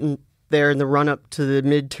happened right there in the run-up to the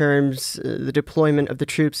midterms, the deployment of the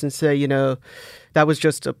troops, and say, that was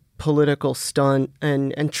just a political stunt.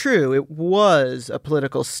 And true, it was a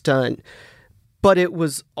political stunt, but it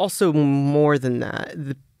was also more than that.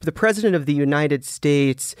 The president of the United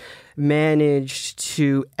States managed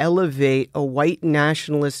to elevate a white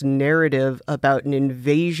nationalist narrative about an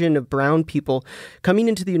invasion of brown people coming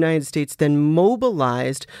into the United States, then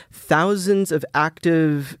mobilized thousands of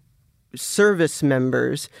active service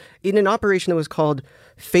members in an operation that was called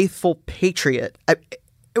Faithful Patriot,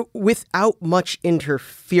 without much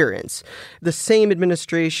interference. The same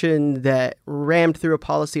administration that rammed through a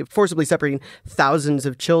policy of forcibly separating thousands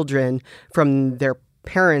of children from their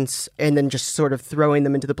parents and then just sort of throwing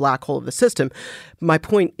them into the black hole of the system. My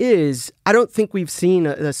point is, I don't think we've seen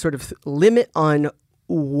a sort of limit on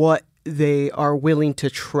what they are willing to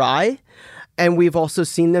try. And we've also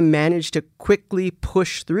seen them manage to quickly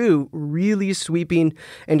push through really sweeping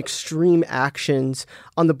and extreme actions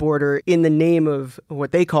on the border in the name of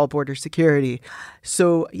what they call border security.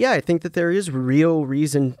 So, I think that there is real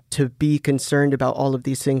reason to be concerned about all of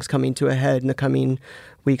these things coming to a head in the coming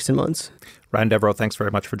weeks and months. Ryan Devereaux, thanks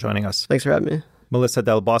very much for joining us. Thanks for having me. Melissa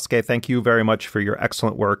Del Bosque, thank you very much for your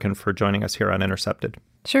excellent work and for joining us here on Intercepted.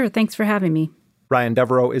 Sure, thanks for having me. Ryan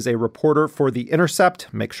Devereaux is a reporter for The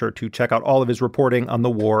Intercept. Make sure to check out all of his reporting on the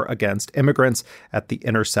war against immigrants at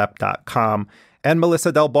theintercept.com. And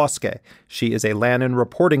Melissa Del Bosque. She is a Lannan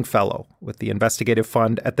Reporting Fellow with the Investigative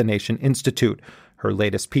Fund at the Nation Institute. Her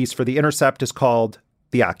latest piece for The Intercept is called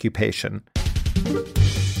the occupation.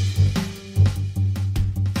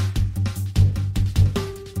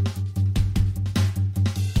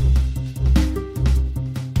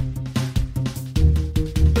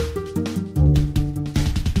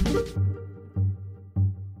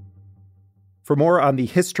 For more on the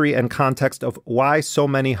history and context of why so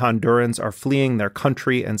many Hondurans are fleeing their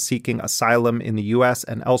country and seeking asylum in the U.S.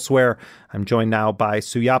 and elsewhere, I'm joined now by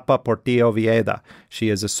Suyapa Portillo Vieda. She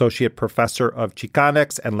is Associate Professor of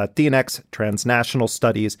Chicanx and Latinx Transnational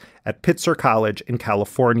Studies at Pitzer College in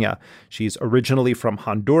California. She's originally from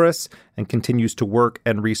Honduras and continues to work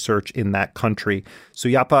and research in that country.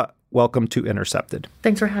 Suyapa, welcome to Intercepted.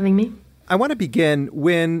 Thanks for having me. I want to begin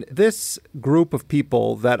when this group of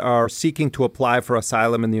people that are seeking to apply for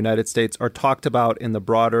asylum in the United States are talked about in the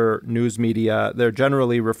broader news media. They're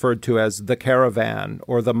generally referred to as the caravan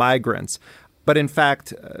or the migrants. But in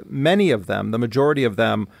fact, many of them, the majority of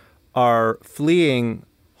them, are fleeing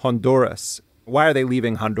Honduras. Why are they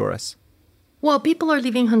leaving Honduras? Well, people are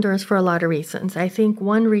leaving Honduras for a lot of reasons. I think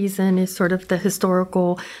one reason is sort of the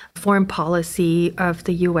historical foreign policy of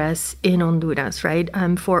the U.S. in Honduras, right?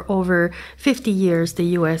 For over 50 years, the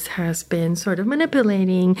U.S. has been sort of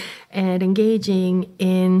manipulating and engaging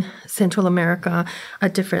in Central America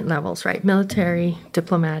at different levels, right? Military,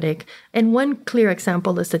 diplomatic. And one clear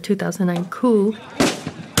example is the 2009 coup.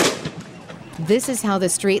 This is how the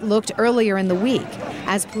street looked earlier in the week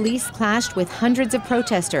as police clashed with hundreds of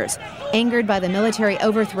protesters, angered by the military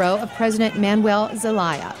overthrow of President Manuel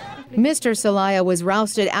Zelaya. Mr. Zelaya was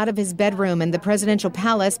rousted out of his bedroom in the presidential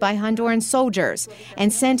palace by Honduran soldiers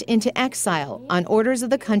and sent into exile on orders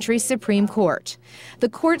of the country's Supreme Court. The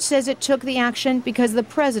court says it took the action because the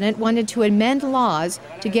president wanted to amend laws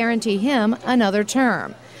to guarantee him another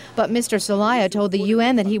term. But Mr. Zelaya told the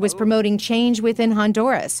UN that he was promoting change within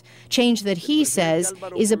Honduras, change that he says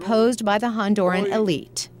is opposed by the Honduran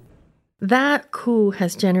elite. That coup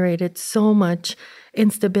has generated so much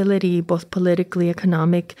instability, both politically,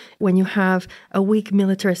 economic. When you have a weak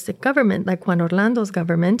militaristic government like Juan Orlando's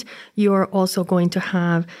government, you're also going to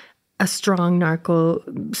have a strong narco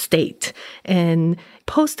state. And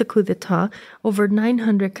post the coup d'etat, over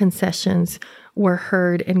 900 concessions were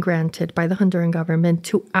heard and granted by the Honduran government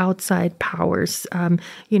to outside powers,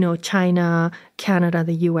 China, Canada,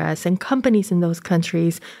 the U.S., and companies in those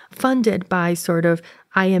countries funded by sort of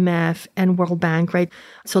IMF and World Bank, right?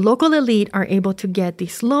 So local elite are able to get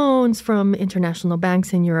these loans from international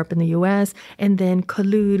banks in Europe and the U.S. and then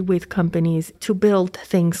collude with companies to build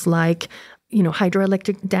things like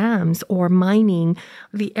hydroelectric dams or mining.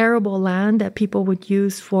 The arable land that people would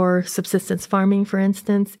use for subsistence farming, for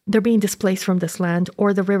instance, they're being displaced from this land,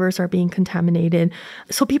 or the rivers are being contaminated.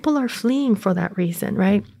 So people are fleeing for that reason,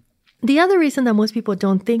 right? The other reason that most people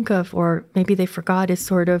don't think of, or maybe they forgot, is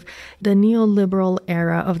sort of the neoliberal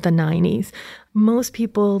era of the 90s. Most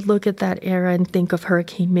people look at that era and think of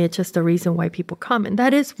Hurricane Mitch as the reason why people come. And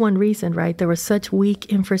that is one reason, right? There was such weak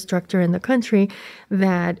infrastructure in the country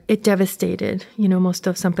that it devastated, most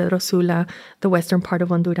of San Pedro Sula, the western part of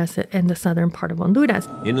Honduras, and the southern part of Honduras.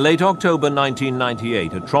 In late October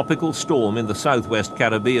 1998, a tropical storm in the southwest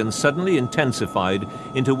Caribbean suddenly intensified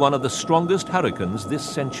into one of the strongest hurricanes this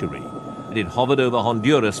century. It hovered over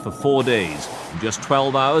Honduras for 4 days. In just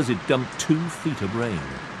 12 hours, it dumped 2 feet of rain.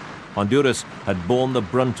 Honduras had borne the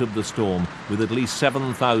brunt of the storm, with at least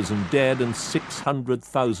 7,000 dead and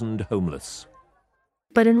 600,000 homeless.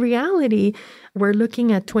 But in reality, we're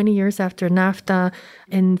looking at 20 years after NAFTA,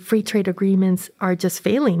 and free trade agreements are just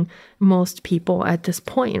failing most people at this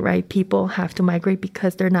point, right? People have to migrate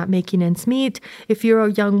because they're not making ends meet. If you're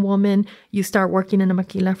a young woman, you start working in a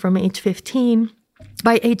maquila from age 15.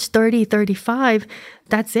 By age 30, 35,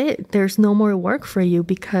 that's it. There's no more work for you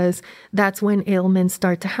because that's when ailments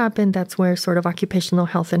start to happen. That's where sort of occupational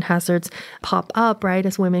health and hazards pop up, right?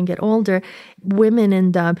 As women get older, women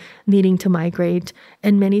end up needing to migrate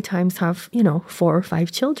and many times have, 4 or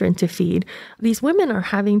 5 children to feed. These women are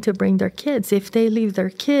having to bring their kids. If they leave their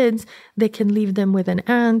kids, they can leave them with an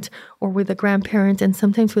aunt or with a grandparent and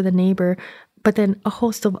sometimes with a neighbor. But then a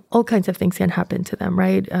host of all kinds of things can happen to them,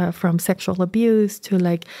 right? From sexual abuse to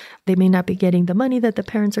they may not be getting the money that the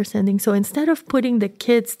parents are sending. So instead of putting the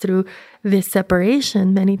kids through this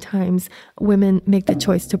separation, many times women make the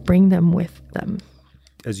choice to bring them with them.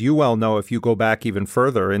 As you well know, if you go back even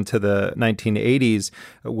further into the 1980s,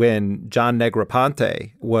 when John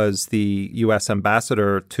Negroponte was the U.S.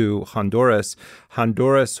 ambassador to Honduras,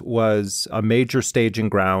 Honduras was a major staging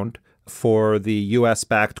ground for the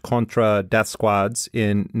U.S.-backed Contra death squads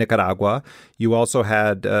in Nicaragua. You also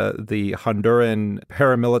had the Honduran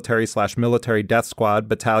paramilitary/military death squad,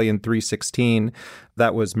 Battalion 316,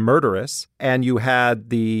 that was murderous. And you had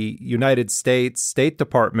the United States State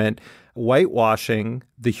Department whitewashing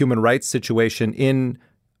the human rights situation in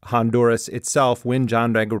Honduras itself when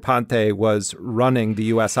John Negroponte was running the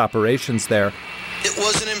U.S. operations there. It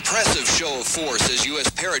was an impressive show of force as U.S.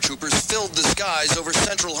 paratroopers filled the skies over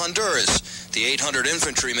central Honduras. The 800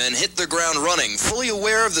 infantrymen hit the ground running, fully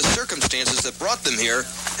aware of the circumstances that brought them here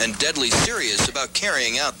and deadly serious about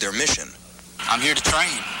carrying out their mission. I'm here to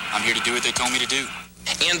train. I'm here to do what they told me to do.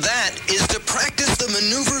 And that is to practice the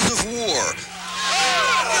maneuvers of war.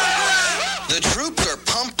 The troops are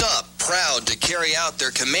pumped up, proud to carry out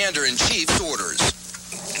their commander-in-chief's orders.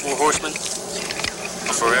 Four horsemen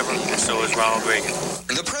are forever, and so is Ronald Reagan.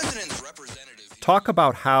 The president's representative... Talk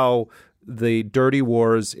about how the dirty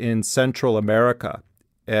wars in Central America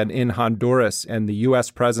and in Honduras and the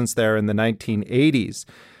U.S. presence there in the 1980s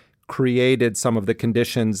created some of the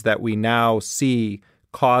conditions that we now see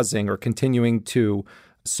causing or continuing to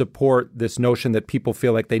support this notion that people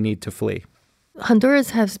feel like they need to flee.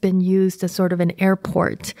 Honduras has been used as sort of an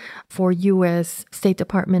airport for U.S. State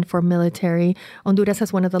Department, for military. Honduras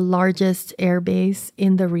has one of the largest air bases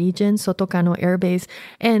in the region, Soto Cano Air Base.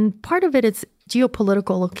 And part of it is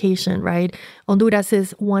geopolitical location, right? Honduras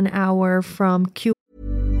is 1 hour from Cuba.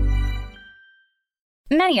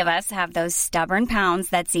 Many of us have those stubborn pounds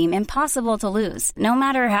that seem impossible to lose, no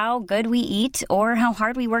matter how good we eat or how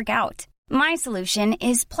hard we work out. My solution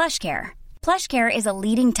is PlushCare. PlushCare is a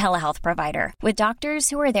leading telehealth provider with doctors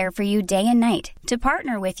who are there for you day and night to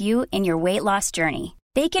partner with you in your weight loss journey.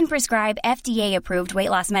 They can prescribe FDA-approved weight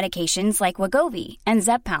loss medications like Wegovy and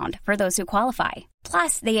Zepbound for those who qualify.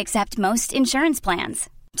 Plus, they accept most insurance plans.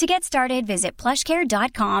 To get started, visit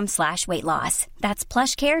plushcare.com/weightloss. That's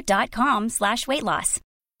plushcare.com/weightloss.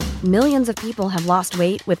 Millions of people have lost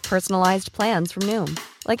weight with personalized plans from Noom.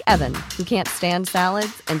 Like Evan, who can't stand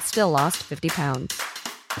salads and still lost 50 pounds.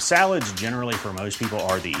 Salads generally for most people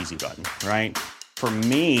are the easy button, right? For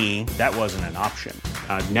me, that wasn't an option.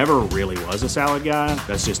 I never really was a salad guy.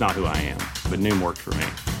 That's just not who I am. But Noom worked for me.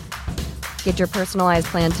 Get your personalized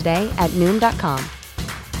plan today at Noom.com.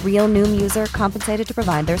 Real Noom user compensated to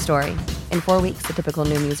provide their story. In 4 weeks, the typical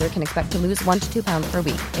Noom user can expect to lose 1 to 2 pounds per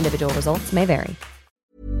week. Individual results may vary.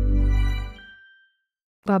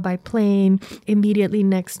 By plane, immediately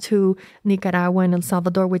next to Nicaragua and El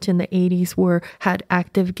Salvador, which in the 80s had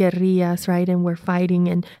active guerrillas, right, and were fighting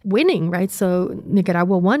and winning, right? So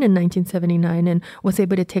Nicaragua won in 1979 and was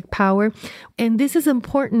able to take power. And this is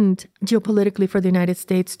important geopolitically for the United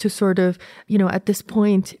States to sort of, at this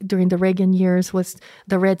point during the Reagan years was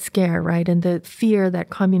the Red Scare, right? And the fear that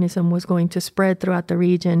communism was going to spread throughout the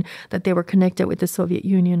region, that they were connected with the Soviet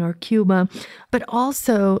Union or Cuba, but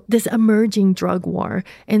also this emerging drug war.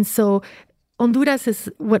 And so Honduras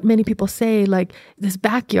is what many people say, like this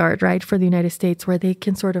backyard, right, for the United States where they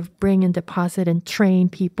can sort of bring and deposit and train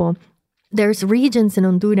people. There's regions in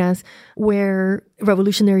Honduras where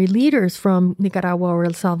revolutionary leaders from Nicaragua or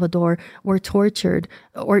El Salvador were tortured,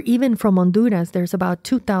 or even from Honduras. There's about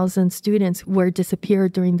 2,000 students who were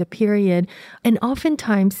disappeared during the period. And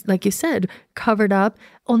oftentimes, like you said, covered up.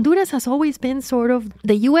 Honduras has always been sort of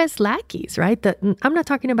the U.S. lackeys, right? I'm not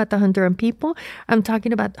talking about the Honduran people. I'm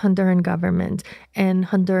talking about Honduran government and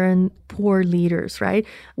Honduran poor leaders, right?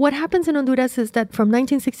 What happens in Honduras is that from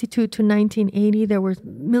 1962 to 1980, there were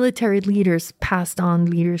military leaders passed on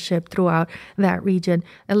leadership throughout that region.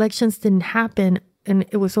 Elections didn't happen, and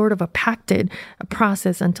it was sort of a pacted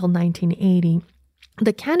process until 1980.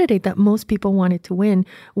 The candidate that most people wanted to win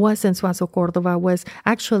wasn't Suazo Cordova, was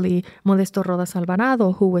actually Modesto Rodas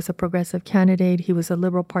Alvarado, who was a progressive candidate. He was a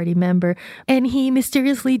Liberal Party member, and he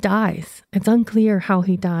mysteriously dies. It's unclear how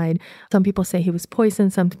he died. Some people say he was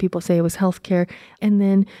poisoned. Some people say it was healthcare. And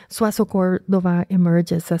then Suazo Cordova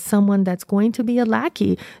emerges as someone that's going to be a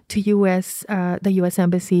lackey to the U.S.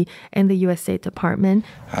 Embassy and the U.S. State Department.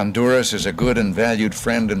 Honduras is a good and valued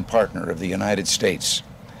friend and partner of the United States.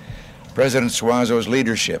 President Suazo's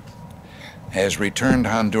leadership has returned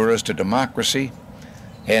Honduras to democracy,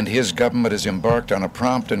 and his government has embarked on a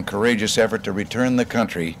prompt and courageous effort to return the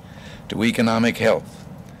country to economic health.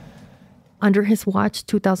 Under his watch,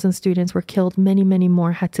 2,000 students were killed. Many, many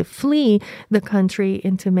more had to flee the country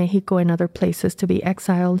into Mexico and other places to be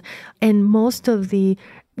exiled. And most of the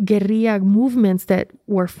guerrilla movements that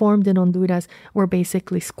were formed in Honduras were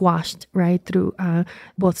basically squashed, right, through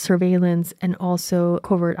both surveillance and also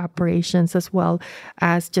covert operations, as well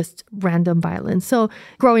as just random violence. So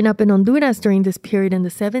growing up in Honduras during this period in the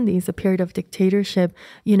 70s, a period of dictatorship,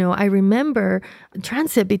 I remember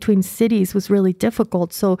transit between cities was really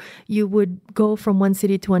difficult. So you would go from one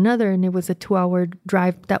city to another, and it was a 2-hour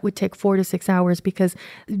drive that would take 4 to 6 hours because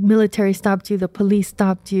military stopped you, the police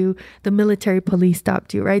stopped you, the military police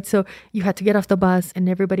stopped you, right? So you had to get off the bus and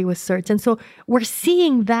everybody was searched. And so we're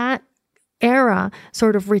seeing that era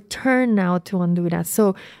sort of return now to Honduras.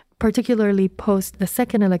 So particularly post the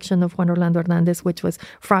second election of Juan Orlando Hernandez, which was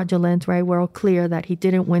fraudulent, right? We're all clear that he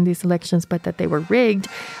didn't win these elections, but that they were rigged.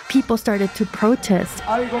 People started to protest.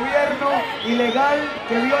 Al gobierno ilegal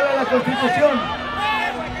que viola la Constitución.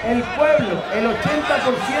 El pueblo, el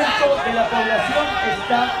 80% de la población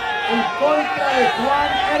está en contra de Juan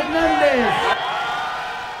Hernández.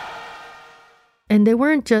 And they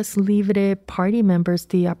weren't just Libre Party members,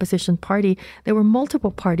 the opposition party. There were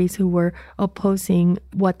multiple parties who were opposing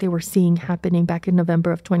what they were seeing happening back in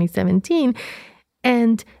November of 2017.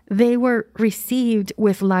 And they were received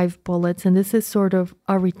with live bullets. And this is sort of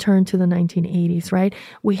a return to the 1980s, right?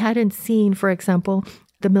 We hadn't seen, for example,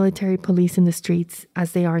 the military police in the streets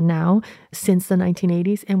as they are now since the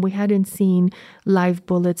 1980s. And we hadn't seen live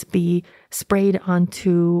bullets be sprayed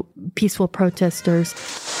onto peaceful protesters.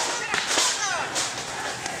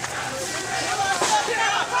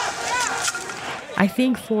 I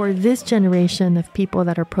think for this generation of people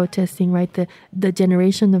that are protesting, right, the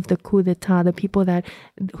generation of the coup d'etat, the people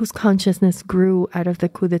whose consciousness grew out of the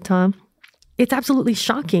coup d'etat, it's absolutely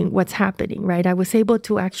shocking what's happening, right? I was able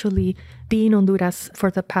to actually be in Honduras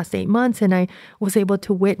for the past 8 months, and I was able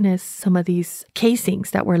to witness some of these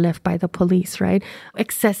casings that were left by the police, right?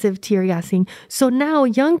 Excessive tear gassing. So now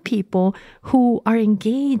young people who are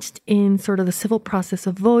engaged in sort of the civil process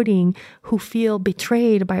of voting, who feel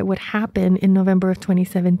betrayed by what happened in November of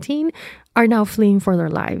 2017, are now fleeing for their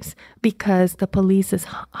lives because the police is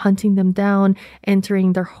hunting them down,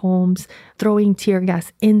 entering their homes, throwing tear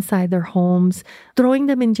gas inside their homes, throwing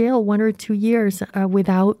them in jail 1 or 2 years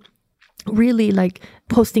without really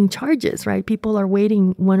posting charges, right? People are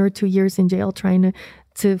waiting 1 or 2 years in jail trying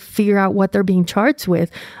to figure out what they're being charged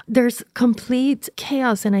with. There's complete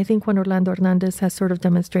chaos. And I think Juan Orlando Hernandez has sort of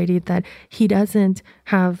demonstrated that he doesn't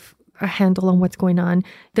have a handle on what's going on.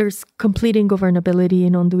 There's complete ingovernability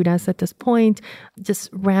in Honduras at this point, just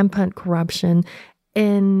rampant corruption.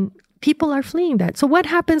 And people are fleeing that. So what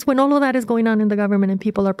happens when all of that is going on in the government and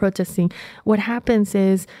people are protesting? What happens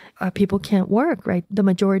is people can't work, right? The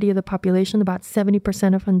majority of the population, about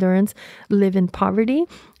 70% of Hondurans, live in poverty.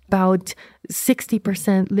 About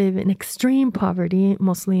 60% live in extreme poverty,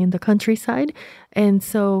 mostly in the countryside. And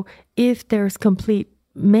so if there's complete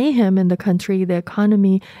mayhem in the country, the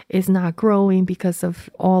economy is not growing because of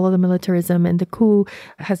all of the militarism, and the coup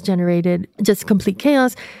has generated just complete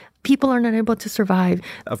chaos. People are not able to survive.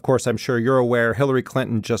 Of course, I'm sure you're aware, Hillary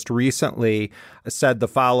Clinton just recently said the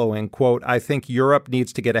following, quote, "I think Europe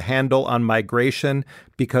needs to get a handle on migration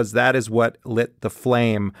because that is what lit the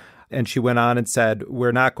flame." And she went on and said,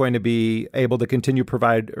 we're not going to be able to continue to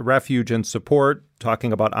provide refuge and support,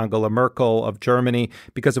 talking about Angela Merkel of Germany,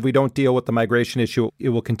 because if we don't deal with the migration issue, it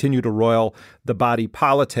will continue to roil the body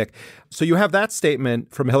politic. So you have that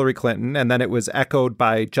statement from Hillary Clinton, and then it was echoed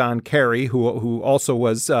by John Kerry, who also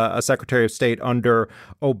was a Secretary of State under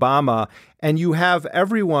Obama. And you have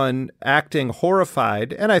everyone acting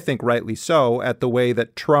horrified, and I think rightly so, at the way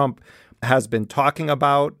that Trump has been talking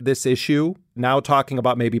about this issue, now talking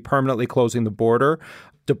about maybe permanently closing the border,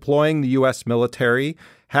 deploying the U.S. military,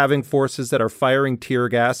 having forces that are firing tear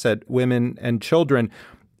gas at women and children.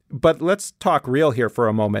 But let's talk real here for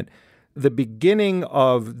a moment. The beginning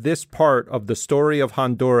of this part of the story of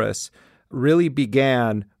Honduras really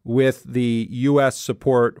began with the U.S.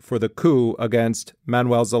 support for the coup against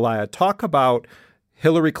Manuel Zelaya. Talk about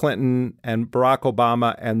Hillary Clinton and Barack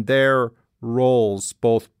Obama and their roles,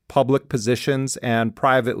 both public positions and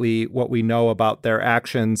privately, what we know about their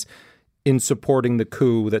actions in supporting the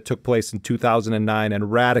coup that took place in 2009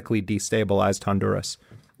 and radically destabilized Honduras.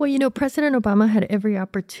 Well, President Obama had every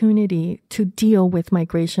opportunity to deal with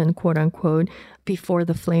migration, quote unquote, before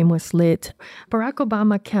the flame was lit. Barack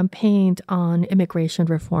Obama campaigned on immigration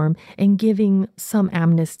reform and giving some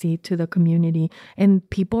amnesty to the community, and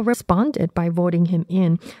people responded by voting him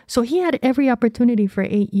in. So he had every opportunity for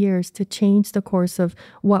 8 years to change the course of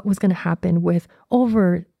what was going to happen with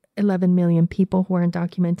over 11 million people who are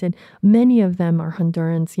undocumented. Many of them are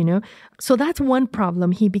Hondurans, So that's one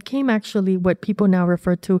problem. He became actually what people now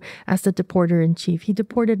refer to as the deporter-in-chief. He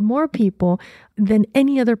deported more people than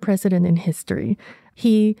any other president in history.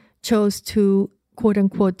 He chose to quote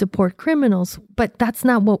unquote deport criminals, but that's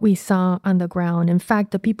not what we saw on the ground. In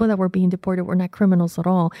fact, the people that were being deported were not criminals at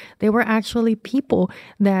all. They were actually people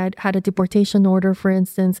that had a deportation order, for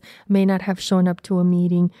instance, may not have shown up to a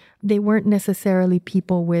meeting. They weren't necessarily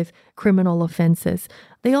people with criminal offenses.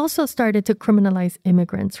 They also started to criminalize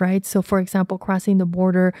immigrants, right? So, for example, crossing the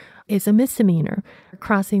border is a misdemeanor.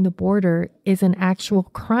 Crossing the border is an actual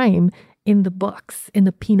crime in the books, in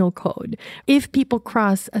the penal code. If people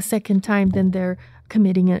cross a second time, then they're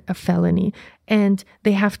committing a felony. And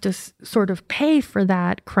they have to sort of pay for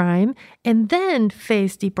that crime and then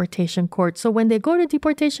face deportation court. So when they go to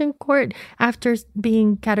deportation court after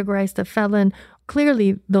being categorized a felon,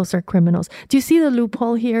 clearly those are criminals. Do you see the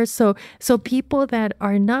loophole here? So people that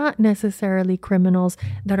are not necessarily criminals,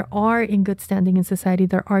 that are in good standing in society,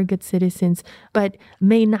 that are good citizens, but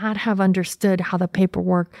may not have understood how the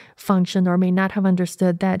paperwork functioned, or may not have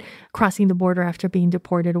understood that crossing the border after being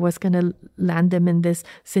deported was going to land them in this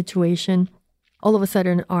situation, all of a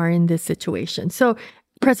sudden are in this situation. So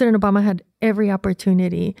President Obama had every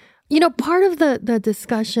opportunity. Part of the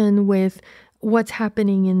discussion with what's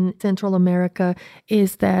happening in Central America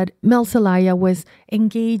is that Mel Zelaya was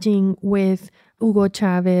engaging with Hugo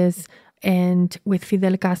Chavez and with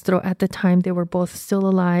Fidel Castro at the time they were both still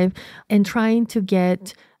alive, and trying to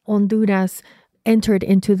get Honduras entered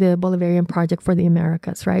into the Bolivarian Project for the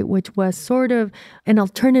Americas, right? Which was sort of an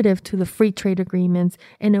alternative to the free trade agreements,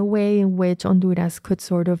 in a way in which Honduras could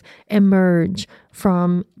sort of emerge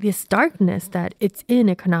from this darkness that it's in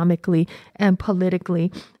economically and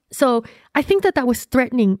politically. So I think that was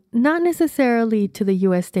threatening, not necessarily to the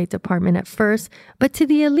U.S. State Department at first, but to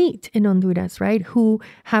the elite in Honduras, right, who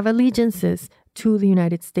have allegiances to the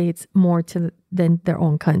United States more than their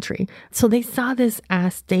own country. So they saw this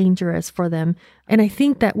as dangerous for them. And I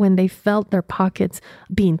think that when they felt their pockets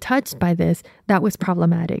being touched by this, that was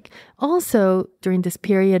problematic. Also, during this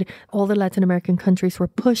period, all the Latin American countries were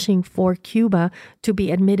pushing for Cuba to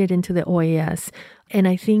be admitted into the OAS. And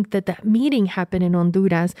I think that meeting happened in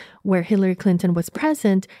Honduras where Hillary Clinton was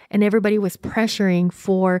present, and everybody was pressuring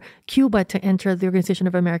for Cuba to enter the Organization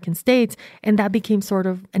of American States. And that became sort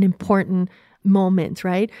of an important moment,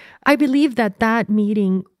 right? I believe that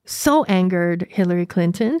meeting so angered Hillary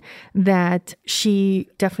Clinton that she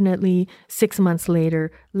definitely 6 months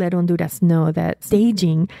later let Honduras know that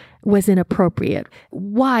staging was inappropriate.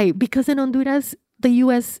 Why? Because in Honduras, the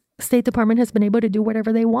U.S. State Department has been able to do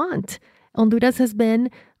whatever they want. Honduras has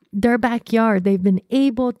been their backyard. They've been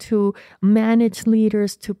able to manage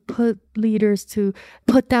leaders, to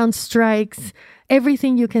put down strikes.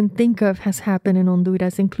 Everything you can think of has happened in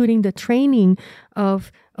Honduras, including the training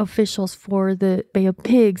of officials for the Bay of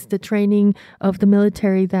Pigs, the training of the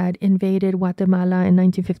military that invaded Guatemala in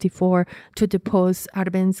 1954 to depose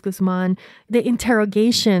Arbenz Guzman, the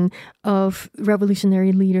interrogation of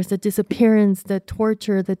revolutionary leaders, the disappearance, the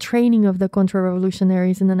torture, the training of the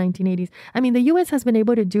Contra-revolutionaries in the 1980s. I mean, the U.S. has been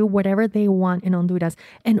able to do whatever they want in Honduras.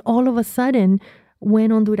 And all of a sudden,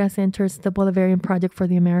 when Honduras enters the Bolivarian Project for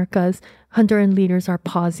the Americas, Honduran leaders are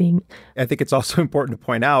pausing. I think it's also important to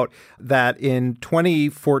point out that in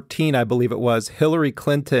 2014, I believe it was, Hillary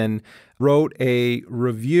Clinton wrote a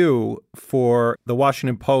review for the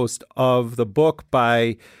Washington Post of the book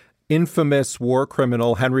by infamous war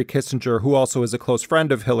criminal Henry Kissinger, who also is a close friend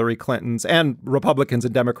of Hillary Clinton's and Republicans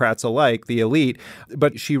and Democrats alike, the elite.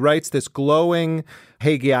 But she writes this glowing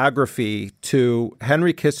hagiography to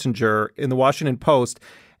Henry Kissinger in the Washington Post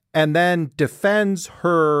and then defends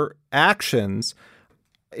her actions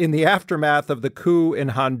in the aftermath of the coup in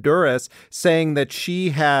Honduras, saying that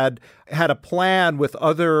she had a plan with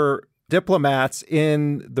other diplomats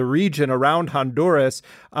in the region around Honduras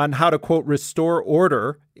on how to, quote, restore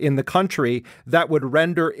order in the country that would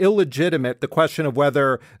render illegitimate the question of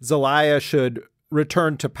whether Zelaya should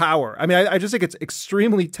return to power. I mean, I just think it's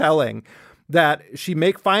extremely telling that she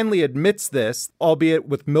finally admits this, albeit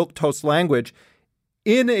with milquetoast language,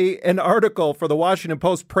 in an article for the Washington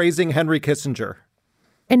Post praising Henry Kissinger.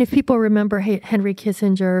 And if people remember Henry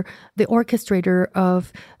Kissinger, the orchestrator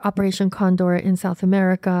of Operation Condor in South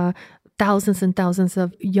America, thousands and thousands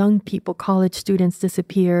of young people, college students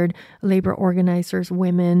disappeared, labor organizers,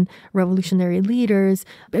 women, revolutionary leaders,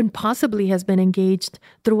 and possibly has been engaged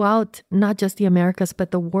throughout not just the Americas,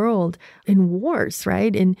 but the world in wars,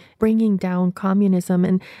 right? In bringing down communism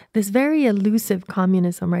and this very elusive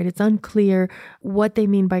communism, right? It's unclear what they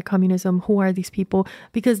mean by communism. Who are these people?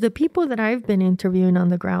 Because the people that I've been interviewing on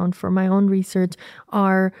the ground for my own research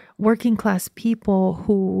are working class people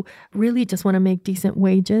who really just want to make decent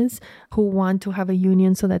wages, who want to have a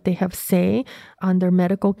union so that they have say on their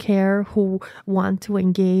medical care, who want to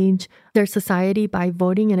engage their society by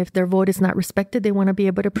voting. And if their vote is not respected, they want to be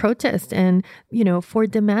able to protest and, for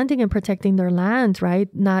demanding and protecting their land, right?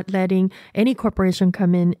 Not letting any corporation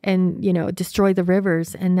come in and, destroy the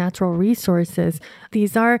rivers and natural resources.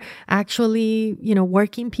 These are actually,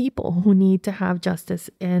 working people who need to have justice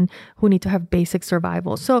and who need to have basic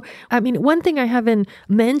survival. So, one thing I haven't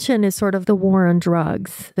mentioned is sort of the war on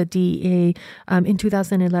drugs. The DEA, in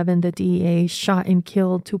 2011, the DEA shot and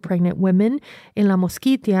killed 2 pregnant women in La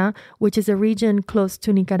Mosquitia, which is a region close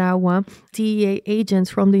to Nicaragua. DEA agents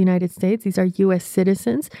from the United States, these are U.S.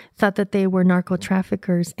 citizens, thought that they were narco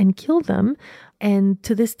traffickers and killed them. And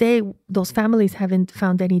to this day, those families haven't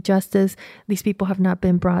found any justice. These people have not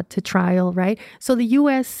been brought to trial, right? So the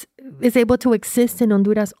U.S. is able to exist in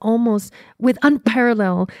Honduras almost with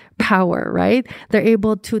unparalleled power, right? They're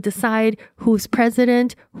able to decide who's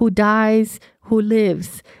president, who dies, who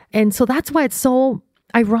lives. And so that's why it's so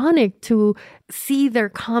ironic to see their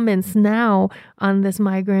comments now on this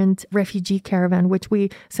migrant refugee caravan, which we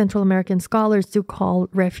Central American scholars do call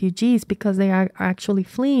refugees because they are actually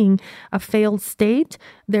fleeing a failed state.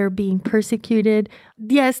 They're being persecuted.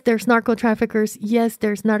 Yes, there's narco traffickers. Yes,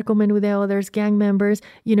 there's narcomenudeo. There's gang members,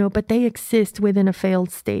 but they exist within a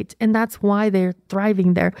failed state. And that's why they're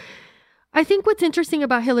thriving there. I think what's interesting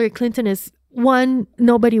about Hillary Clinton is, one,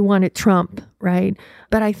 nobody wanted Trump, right?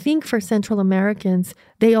 But I think for Central Americans,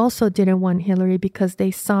 they also didn't want Hillary because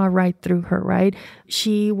they saw right through her, right?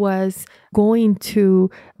 She was going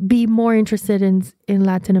to be more interested in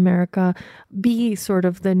Latin America, be sort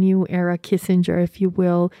of the new era Kissinger, if you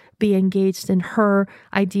will, be engaged in her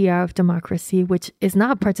idea of democracy, which is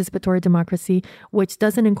not participatory democracy, which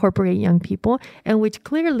doesn't incorporate young people, and which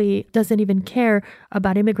clearly doesn't even care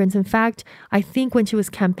about immigrants. In fact, I think when she was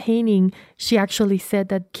campaigning, she actually said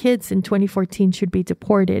that kids in 2014 should be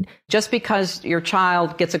deported. Just because your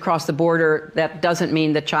child gets across the border, that doesn't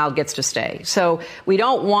mean the child gets to stay. So we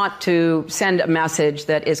don't want to send a message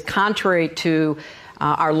that is contrary to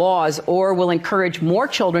our laws or will encourage more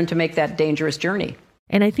children to make that dangerous journey.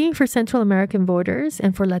 And I think for Central American voters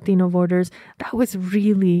and for Latino voters, that was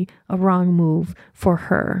really a wrong move for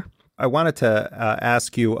her. I wanted to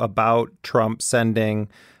ask you about Trump sending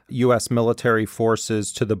U.S. military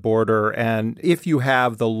forces to the border. And if you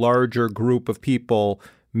have the larger group of people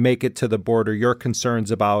make it to the border, your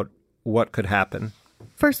concerns about what could happen?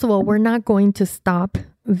 First of all, we're not going to stop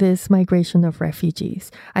this migration of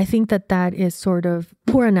refugees. I think that is sort of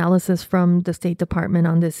poor analysis from the State Department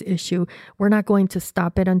on this issue. We're not going to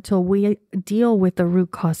stop it until we deal with the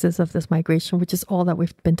root causes of this migration, which is all that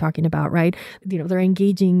we've been talking about, right? They're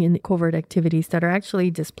engaging in covert activities that are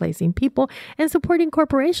actually displacing people and supporting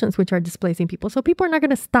corporations, which are displacing people. So people are not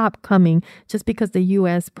going to stop coming just because the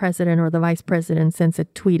U.S. president or the vice president sends a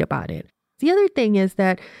tweet about it. The other thing is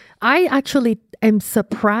that I actually am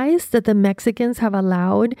surprised that the Mexicans have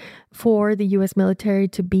allowed for the U.S. military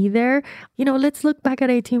to be there. Let's look back at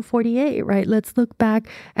 1848, right? Let's look back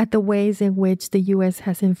at the ways in which the U.S.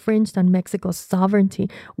 has infringed on Mexico's sovereignty.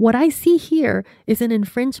 What I see here is an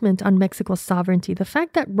infringement on Mexico's sovereignty. The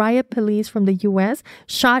fact that riot police from the U.S.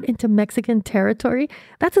 shot into Mexican territory,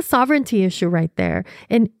 that's a sovereignty issue right there.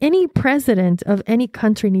 And any president of any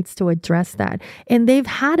country needs to address that. And they've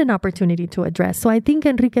had an opportunity to address. So I think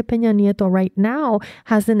Enrique Peña Nieto right now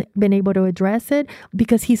hasn't been able to address it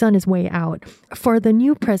because he's on his way out. For the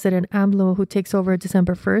new president, AMLO, who takes over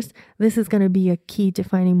December 1st, this is going to be a key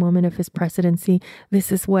defining moment of his presidency.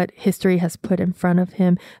 This is what history has put in front of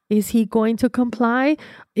him. Is he going to comply?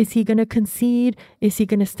 Is he going to concede? Is he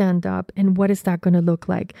going to stand up? And what is that going to look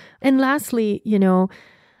like? And lastly,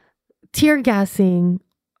 tear gassing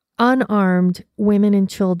unarmed women and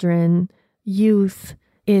children, youth,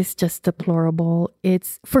 is just deplorable.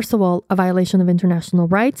 It's, first of all, a violation of international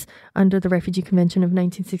rights under the Refugee Convention of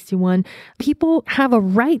 1961. People have a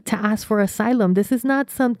right to ask for asylum. This is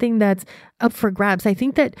not something that's up for grabs. I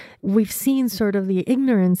think that we've seen sort of the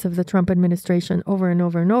ignorance of the Trump administration over and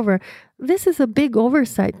over and over. This is a big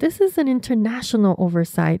oversight. This is an international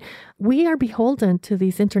oversight. We are beholden to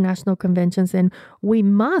these international conventions, and we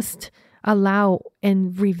must allow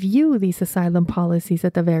and review these asylum policies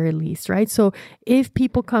at the very least, right? So if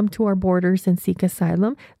people come to our borders and seek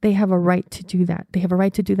asylum, they have a right to do that. They have a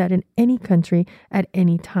right to do that in any country at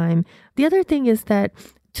any time. The other thing is that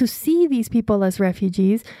to see these people as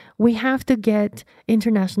refugees, we have to get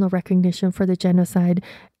international recognition for the genocide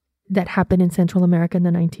that happened in Central America in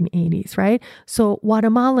the 1980s, right? So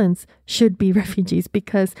Guatemalans should be refugees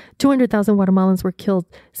because 200,000 Guatemalans were killed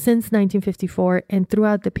since 1954 and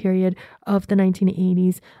throughout the period of the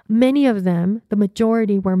 1980s. Many of them, the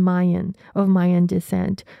majority, were of Mayan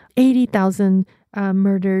descent. 80,000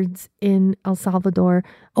 murdered in El Salvador,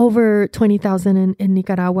 over 20,000 in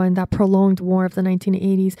Nicaragua in that prolonged war of the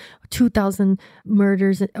 1980s, 2,000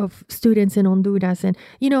 murders of students in Honduras. And,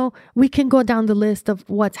 we can go down the list of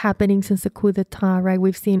what's happening since the coup d'etat, right?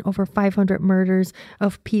 We've seen over 500 murders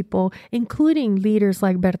of people, including leaders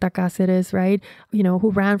like Berta Cáceres, right?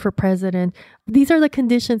 Who ran for president. These are the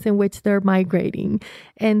conditions in which they're migrating,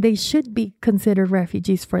 and they should be considered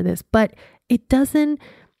refugees for this. But it doesn't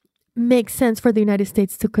makes sense for the United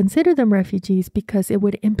States to consider them refugees because it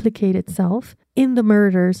would implicate itself in the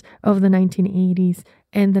murders of the 1980s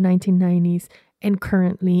and the 1990s and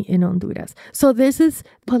currently in Honduras. So this is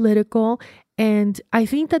political, and I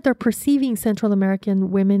think that they're perceiving Central American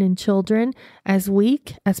women and children as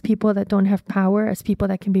weak, as people that don't have power, as people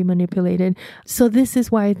that can be manipulated. So this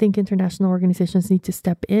is why I think international organizations need to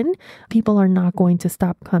step in. People are not going to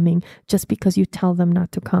stop coming just because you tell them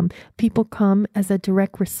not to come. People come as a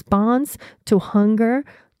direct response to hunger,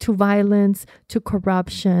 to violence, to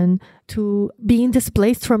corruption, to being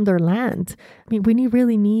displaced from their land. I mean, we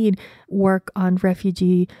really need work on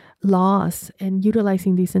refugee laws and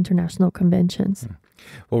utilizing these international conventions.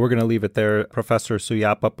 Well, we're going to leave it there. Professor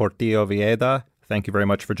Suyapa Portillo Villeda, thank you very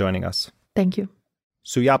much for joining us. Thank you.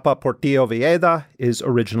 Suyapa Portillo Villeda is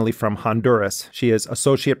originally from Honduras. She is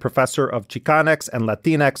Associate Professor of Chicanx and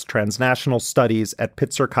Latinx Transnational Studies at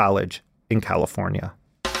Pitzer College in California.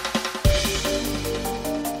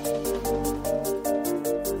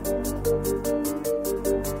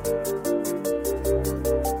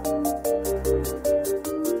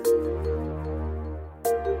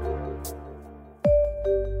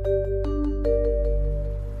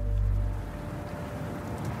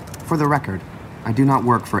 For the record, I do not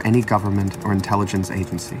work for any government or intelligence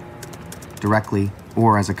agency, directly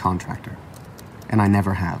or as a contractor, and I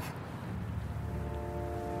never have.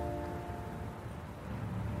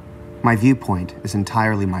 My viewpoint is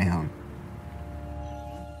entirely my own.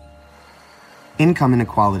 Income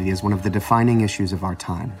inequality is one of the defining issues of our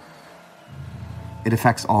time. It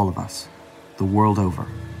affects all of us, the world over.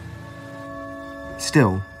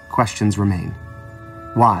 Still, questions remain.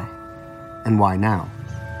 Why? And why now?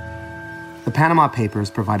 The Panama Papers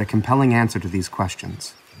provide a compelling answer to these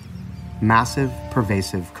questions. Massive,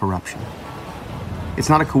 pervasive corruption. It's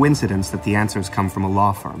not a coincidence that the answers come from a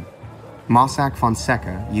law firm. Mossack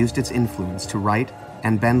Fonseca used its influence to write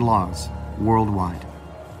and bend laws worldwide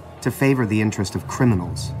to favor the interest of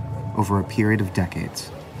criminals over a period of decades.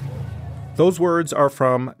 Those words are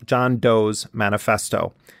from John Doe's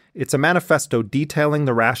manifesto. It's a manifesto detailing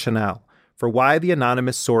the rationale for why the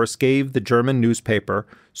anonymous source gave the German newspaper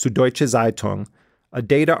Süddeutsche Zeitung a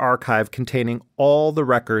data archive containing all the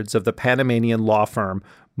records of the Panamanian law firm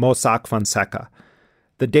Mossack Fonseca.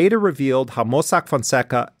 The data revealed how Mossack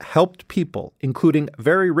Fonseca helped people, including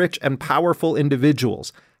very rich and powerful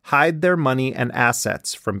individuals, hide their money and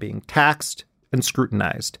assets from being taxed and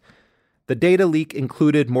scrutinized. The data leak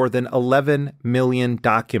included more than 11 million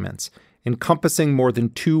documents, encompassing more than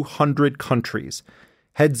 200 countries.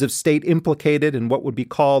 Heads of state implicated in what would be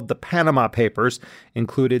called the Panama Papers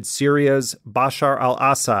included Syria's Bashar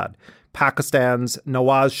al-Assad, Pakistan's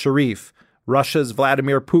Nawaz Sharif, Russia's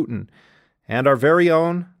Vladimir Putin, and our very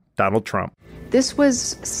own Donald Trump. This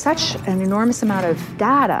was such an enormous amount of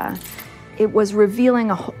data. It was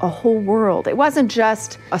revealing a whole world. It wasn't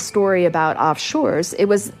just a story about offshores. It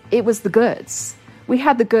was the goods. We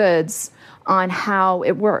had the goods on how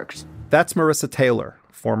it worked. That's Marissa Taylor,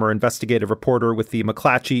 former investigative reporter with the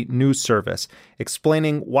McClatchy News Service,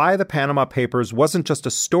 explaining why the Panama Papers wasn't just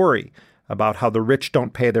a story about how the rich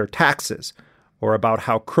don't pay their taxes or about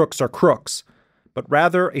how crooks are crooks, but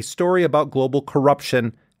rather a story about global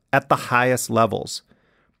corruption at the highest levels.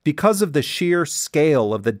 Because of the sheer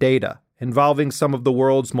scale of the data involving some of the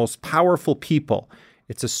world's most powerful people,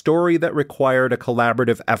 it's a story that required a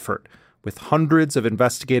collaborative effort with hundreds of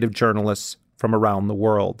investigative journalists from around the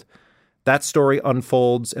world. That story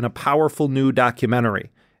unfolds in a powerful new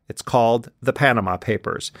documentary. It's called The Panama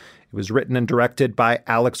Papers. It was written and directed by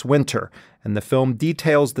Alex Winter, and the film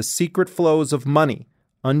details the secret flows of money,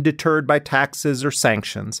 undeterred by taxes or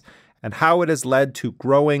sanctions, and how it has led to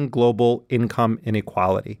growing global income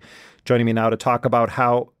inequality. Joining me now to talk about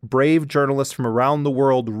how brave journalists from around the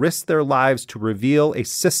world risk their lives to reveal a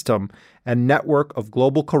system and network of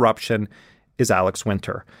global corruption is Alex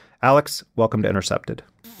Winter. Alex, welcome to Intercepted.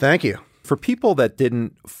 Thank you. For people that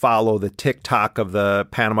didn't follow the tick-tock of the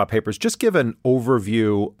Panama Papers, just give an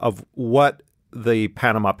overview of what the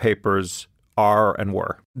Panama Papers are and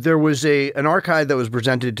were. There was an archive that was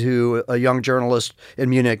presented to a young journalist in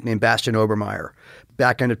Munich named Bastian Obermeier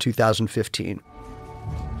back end of 2015.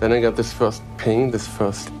 Then I got this first ping, this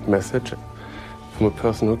first message from a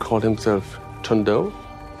person who called himself John Doe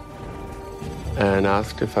and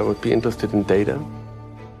asked if I would be interested in data.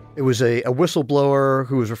 It was a whistleblower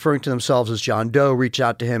who was referring to themselves as John Doe, reached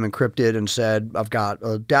out to him encrypted and said, I've got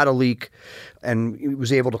a data leak, and he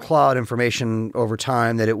was able to claw out information over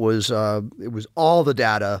time that it was all the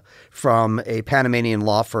data from a Panamanian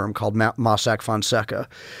law firm called Mossack Fonseca,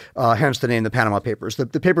 hence the name the Panama Papers.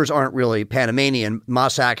 The papers aren't really Panamanian.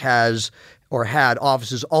 Mossack has or had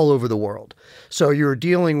offices all over the world. So you're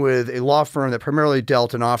dealing with a law firm that primarily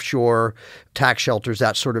dealt in offshore tax shelters,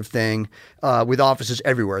 that sort of thing, with offices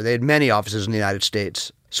everywhere. They had many offices in the United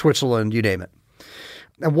States, Switzerland, you name it.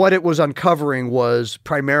 And what it was uncovering was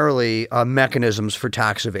primarily mechanisms for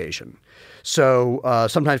tax evasion. So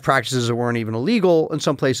sometimes practices that weren't even illegal, in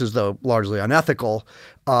some places, though, largely unethical,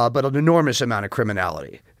 but an enormous amount of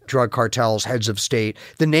criminality. Drug cartels, heads of state.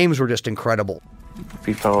 The names were just incredible.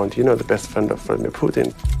 We found, the best friend of Vladimir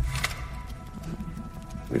Putin.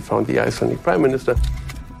 We found the Icelandic Prime Minister.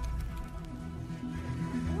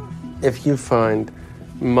 If you find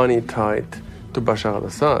money tied to Bashar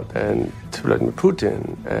al-Assad and to Vladimir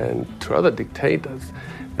Putin and to other dictators,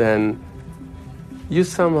 then you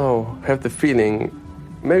somehow have the feeling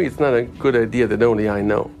maybe it's not a good idea that only I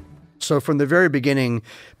know. So from the very beginning,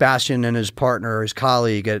 Bastian and his partner, his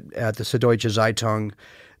colleague at the Süddeutsche Zeitung,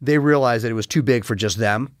 they realized that it was too big for just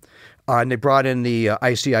them. And they brought in the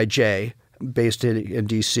ICIJ, based in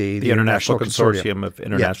D.C. The International Consortium of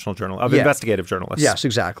International Journalists, Investigative Journalists. Yes,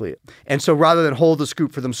 exactly. And so rather than hold the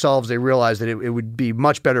scoop for themselves, they realized that it would be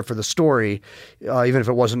much better for the story, even if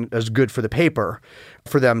it wasn't as good for the paper,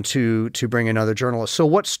 for them to bring in other journalists. So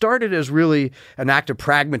what started as really an act of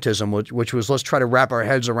pragmatism, which was let's try to wrap our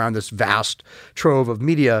heads around this vast trove of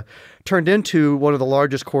media, turned into one of the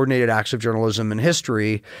largest coordinated acts of journalism in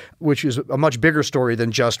history, which is a much bigger story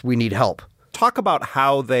than just we need help. Talk about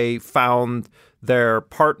how they found their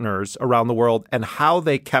partners around the world and how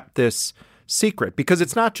they kept this secret. Because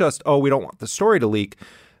it's not just, we don't want the story to leak.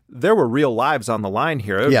 There were real lives on the line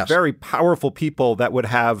here. Yes. Very powerful people that would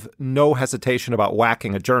have no hesitation about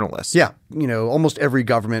whacking a journalist. Yeah. Almost every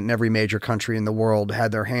government in every major country in the world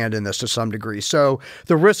had their hand in this to some degree. So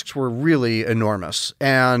the risks were really enormous.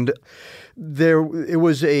 And it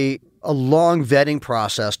was a long vetting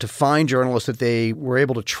process to find journalists that they were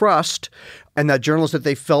able to trust and that journalists that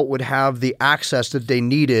they felt would have the access that they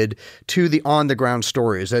needed to the on-the-ground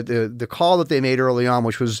stories. The call that they made early on,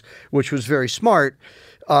 which was very smart,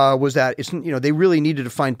 was that they really needed to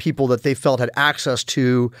find people that they felt had access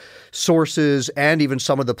to sources and even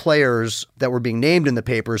some of the players that were being named in the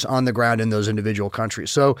papers on the ground in those individual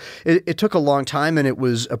countries. So it took a long time and it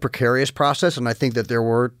was a precarious process. And I think that there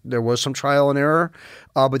was some trial and error,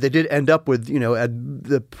 but they did end up with, at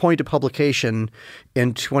the point of publication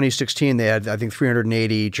in 2016, they had, I think,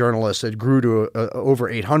 380 journalists. It grew to over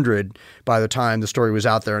 800 by the time the story was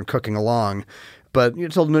out there and cooking along. But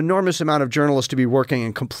it's an enormous amount of journalists to be working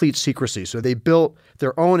in complete secrecy. So they built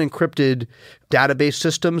their own encrypted database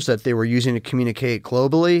systems that they were using to communicate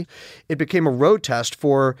globally. It became a road test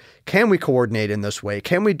for, can we coordinate in this way?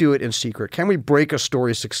 Can we do it in secret? Can we break a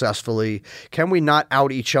story successfully? Can we not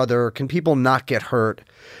out each other? Can people not get hurt?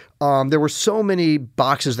 There were so many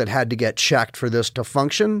boxes that had to get checked for this to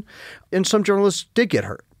function, and some journalists did get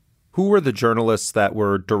hurt. Who were the journalists that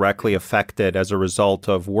were directly affected as a result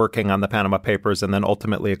of working on the Panama Papers and then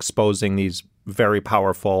ultimately exposing these very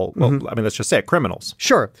powerful, let's just say it, criminals?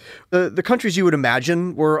 Sure. The countries you would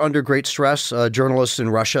imagine were under great stress. Journalists in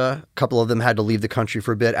Russia, a couple of them had to leave the country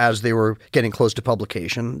for a bit as they were getting close to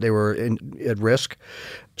publication. They were at risk.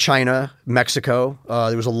 China, Mexico,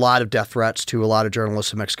 there was a lot of death threats to a lot of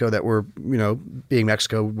journalists in Mexico that were, being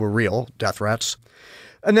Mexico, were real death threats.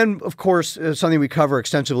 And then, of course, something we cover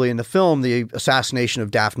extensively in the film, the assassination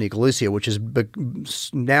of Daphne Galizia, which is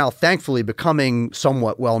now thankfully becoming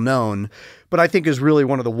somewhat well known. but I think is really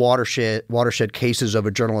one of the watershed cases of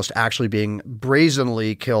a journalist actually being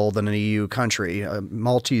brazenly killed in an EU country, a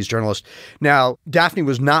Maltese journalist. Now, Daphne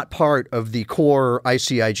was not part of the core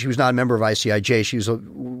ICIJ. She was not a member of ICIJ. She was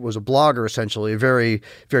a blogger, essentially, a very,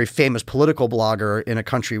 very famous political blogger in a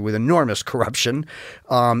country with enormous corruption,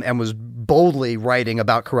 and was boldly writing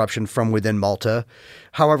about corruption from within Malta.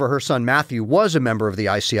 However, her son Matthew was a member of the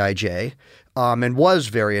ICIJ and was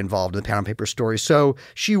very involved in the Panama Papers story. So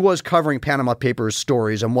she was covering Panama Papers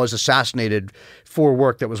stories and was assassinated for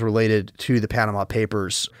work that was related to the Panama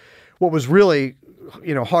Papers. What was really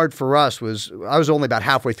hard for us was I was only about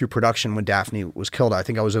halfway through production when Daphne was killed. I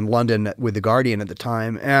think I was in London with The Guardian at the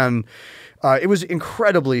time. And it was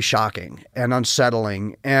incredibly shocking and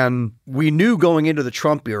unsettling. And we knew going into the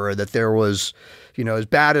Trump era that there was, as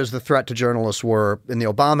bad as the threat to journalists were in the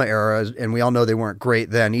Obama era, and we all know they weren't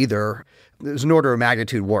great then either, it was an order of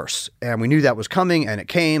magnitude worse. And we knew that was coming, and it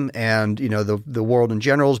came. And, the world in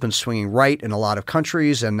general has been swinging right in a lot of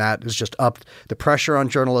countries, and that has just upped the pressure on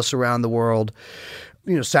journalists around the world.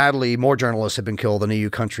 Sadly, more journalists have been killed in EU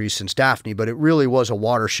countries since Daphne, but it really was a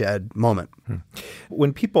watershed moment.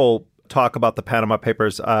 When people talk about the Panama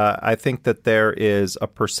Papers, I think that there is a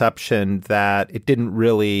perception that it didn't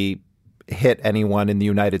really hit anyone in the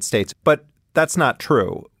United States, but that's not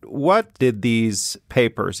true. What did these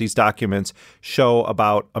papers, these documents, show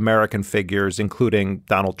about American figures, including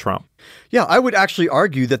Donald Trump? Yeah, I would actually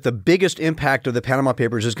argue that the biggest impact of the Panama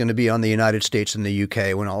Papers is going to be on the United States and the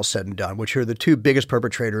UK when all is said and done, which are the two biggest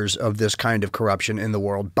perpetrators of this kind of corruption in the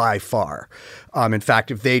world by far. In fact,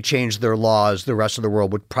 if they changed their laws, the rest of the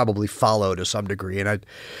world would probably follow to some degree.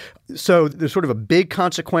 So there's sort of a big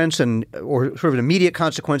consequence or sort of an immediate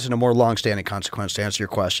consequence and a more longstanding consequence, to answer your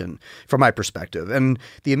question, from my perspective. And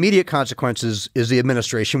the immediate consequences is the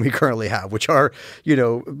administration we currently have, which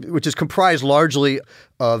is comprised largely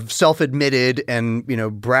of self-admitted and,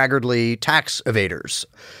 braggartly tax evaders.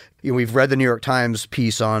 We've read the New York Times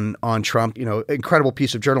piece on Trump, incredible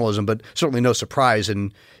piece of journalism, but certainly no surprise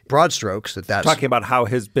in broad strokes that's talking about how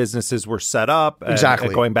his businesses were set up,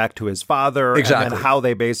 exactly, going back to his father, exactly, and how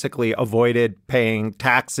they basically avoided paying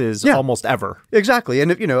taxes almost ever. Exactly.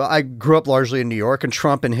 And, I grew up largely in New York, and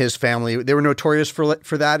Trump and his family, they were notorious for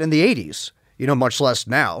that in the 80s, much less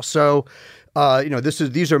now. So,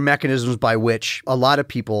 these are mechanisms by which a lot of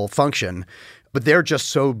people function, but they're just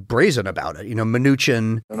so brazen about it.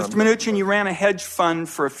 Mnuchin. Mr. Mnuchin, you ran a hedge fund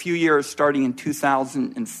for a few years starting in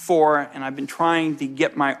 2004, and I've been trying to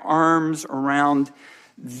get my arms around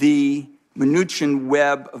the Mnuchin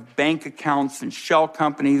web of bank accounts and shell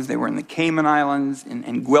companies. They were in the Cayman Islands, in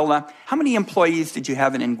Anguilla. How many employees did you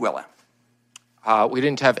have in Anguilla? We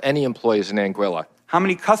didn't have any employees in Anguilla. How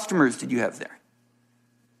many customers did you have there?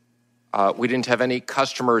 We didn't have any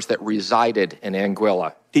customers that resided in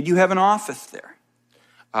Anguilla. Did you have an office there?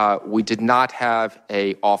 We did not have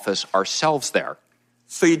an office ourselves there.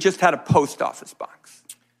 So you just had a post office box?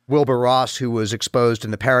 Wilbur Ross, who was exposed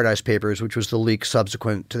in the Paradise Papers, which was the leak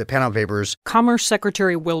subsequent to the Panama Papers. Commerce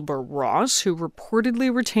Secretary Wilbur Ross, who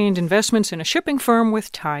reportedly retained investments in a shipping firm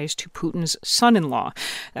with ties to Putin's son-in-law.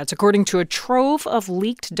 That's according to a trove of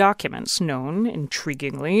leaked documents known,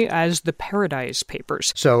 intriguingly, as the Paradise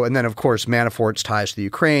Papers. So, and then, of course, Manafort's ties to the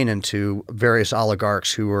Ukraine and to various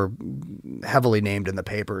oligarchs who were heavily named in the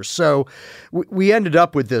papers. So we ended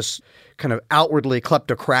up with this kind of outwardly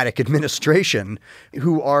kleptocratic administration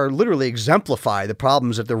who are literally exemplify the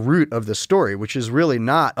problems at the root of the story, which is really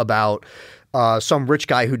not about some rich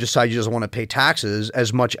guy who decides he doesn't want to pay taxes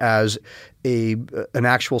as much as an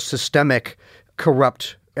actual systemic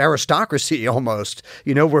corrupt aristocracy almost,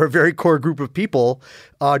 where a very core group of people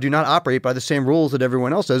do not operate by the same rules that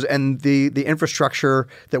everyone else does. And the infrastructure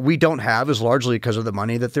that we don't have is largely because of the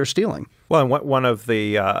money that they're stealing. Well, and one of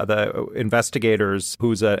the investigators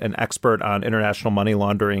who's an expert on international money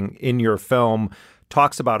laundering in your film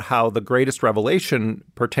talks about how the greatest revelation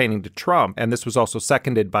pertaining to Trump, and this was also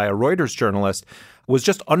seconded by a Reuters journalist, was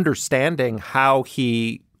just understanding how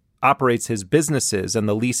he operates his businesses and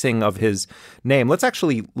the leasing of his name. Let's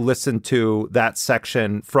actually listen to that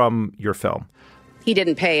section from your film. He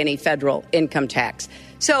didn't pay any federal income tax.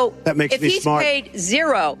 So that makes if me he's smart. paid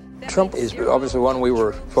zero. Trump is obviously one we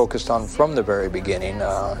were focused on from the very beginning.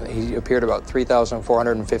 He appeared about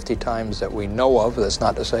 3,450 times that we know of. That's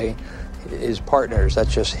not to say his partners.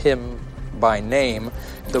 That's just him by name.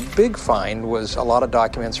 The big find was a lot of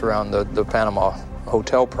documents around the Panama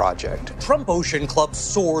Hotel project. Trump Ocean Club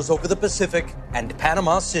soars over the Pacific and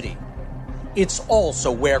Panama City. It's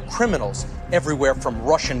also where criminals, everywhere from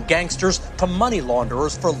Russian gangsters to money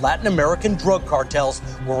launderers for Latin American drug cartels,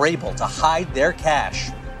 were able to hide their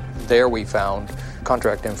cash. There we found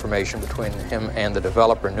contract information between him and the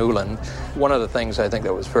developer Newland. One of the things I think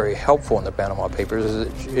that was very helpful in the Panama Papers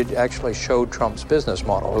is it actually showed Trump's business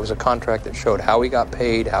model. It was a contract that showed how he got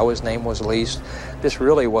paid, how his name was leased. This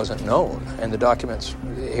really wasn't known. And the documents,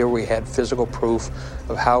 here we had physical proof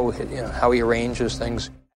of how he arranges things.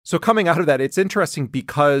 So coming out of that, it's interesting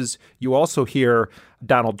because you also hear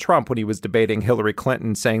Donald Trump, when he was debating Hillary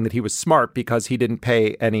Clinton, saying that he was smart because he didn't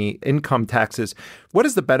pay any income taxes. What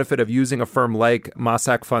is the benefit of using a firm like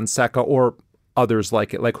Mossack Fonseca or others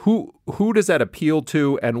like it? Like who does that appeal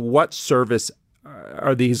to, and what service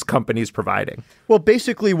are these companies providing? Well,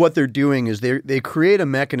 basically what they're doing is they create a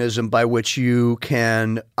mechanism by which you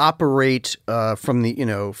can operate from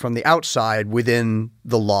the outside within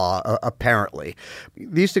the law, apparently.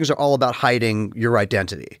 These things are all about hiding your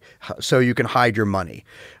identity, so you can hide your money.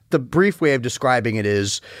 The brief way of describing it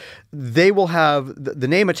is they will have the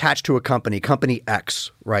name attached to a company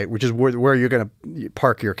X, right, which is where you're going to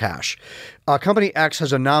park your cash. Company X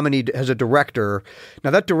has a nominee, has a director.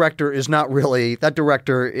 Now, that director is not really – that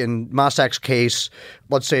director in Mossack's case,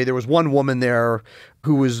 let's say there was one woman there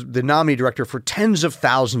who was the nominee director for tens of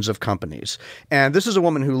thousands of companies. And this is a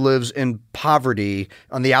woman who lives in poverty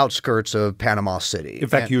on the outskirts of Panama City. In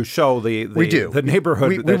fact, you show the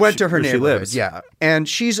neighborhood. We went to her neighborhood, she lives. Yeah. And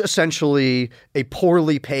she's essentially a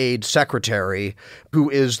poorly paid secretary who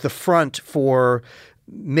is the front for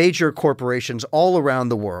major corporations all around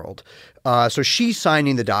the world. So she's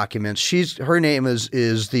signing the documents. Her name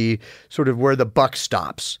is the sort of where the buck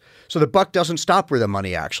stops. So the buck doesn't stop where the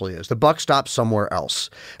money actually is. The buck stops somewhere else.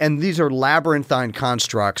 And these are labyrinthine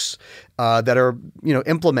constructs that are,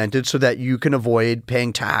 implemented so that you can avoid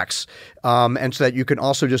paying tax, and so that you can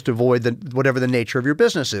also just avoid whatever the nature of your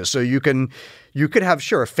business is. So you could have,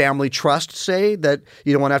 a family trust, say, that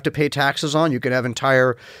you don't want to have to pay taxes on. You could have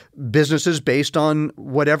entire businesses based on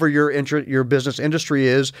whatever your business industry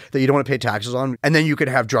is that you don't want to pay taxes on. And then you could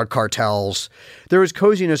have drug cartels. There is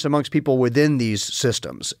coziness amongst people within these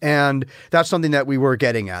systems. And that's something that we were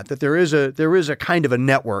getting at, that there is a kind of a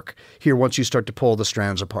network here once you start to pull the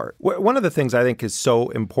strands apart. One of the things I think is so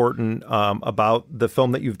important about the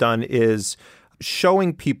film that you've done is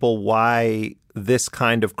showing people why this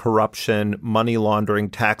kind of corruption, money laundering,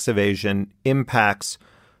 tax evasion impacts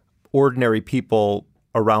ordinary people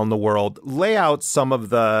around the world. Lay out some of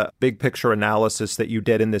the big picture analysis that you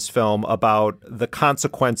did in this film about the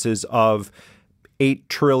consequences of $8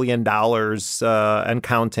 trillion and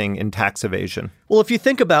counting in tax evasion. Well, if you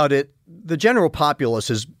think about it, the general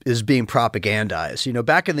populace is being propagandized.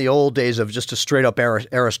 Back in the old days of just a straight up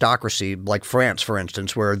aristocracy, like France, for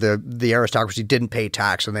instance, where the aristocracy didn't pay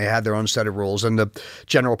tax and they had their own set of rules, and the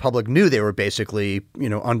general public knew they were basically,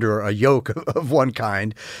 under a yoke of one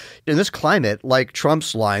kind. In this climate, like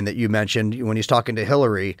Trump's line that you mentioned when he's talking to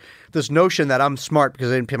Hillary, this notion that I'm smart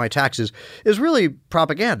because I didn't pay my taxes is really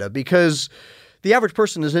propaganda, because the average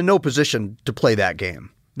person is in no position to play that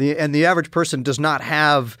game. The average person does not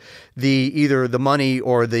have either the money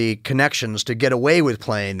or the connections to get away with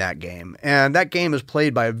playing that game. And that game is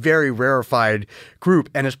played by a very rarefied group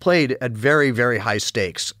and is played at very, very high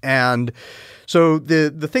stakes. And so the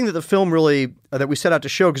thing that the film really that we set out to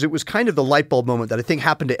show, because it was kind of the light bulb moment that I think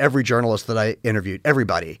happened to every journalist that I interviewed,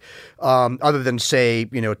 everybody, other than, say,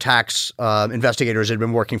 tax investigators had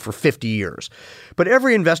been working for 50 years. But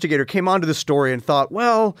every investigator came onto the story and thought,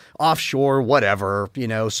 well, offshore, whatever,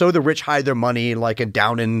 so the rich hide their money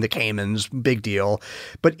down in the Caymans, big deal.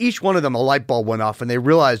 But each one of them, a light bulb went off and they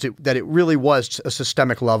realized that it really was a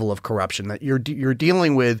systemic level of corruption, that you're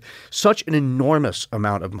dealing with such an enormous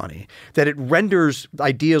amount of money that it renders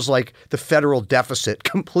ideas like the federal deficit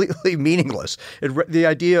completely meaningless. The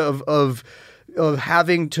idea of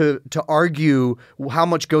having to argue how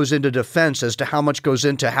much goes into defense as to how much goes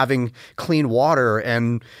into having clean water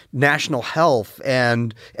and national health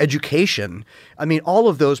and education. I mean, all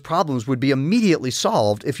of those problems would be immediately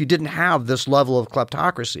solved if you didn't have this level of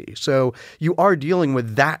kleptocracy. So you are dealing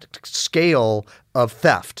with that scale of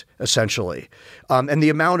theft, essentially. And the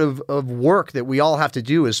amount of work that we all have to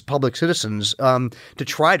do as public citizens to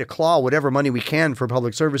try to claw whatever money we can for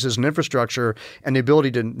public services and infrastructure, and the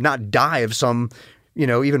ability to not die of some,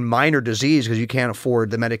 even minor disease because you can't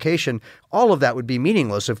afford the medication, all of that would be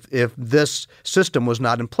meaningless if this system was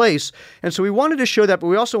not in place. And so we wanted to show that, but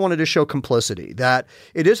we also wanted to show complicity, that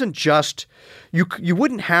it isn't just – you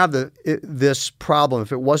wouldn't have this problem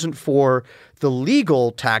if it wasn't for the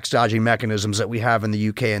legal tax dodging mechanisms that we have in the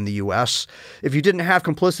UK and the US, if you didn't have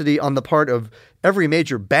complicity on the part of every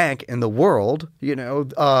major bank in the world,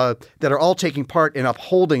 that are all taking part in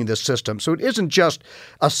upholding this system. So it isn't just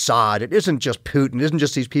Assad. It isn't just Putin. It isn't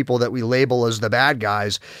just these people that we label as the bad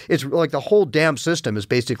guys. It's like the whole damn system is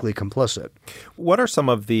basically complicit. What are some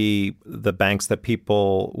of the banks that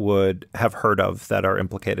people would have heard of that are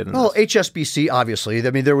implicated in this? Well, HSBC, obviously. I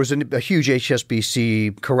mean, there was a huge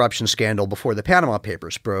HSBC corruption scandal before the Panama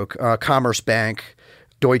Papers broke. Commerce Bank,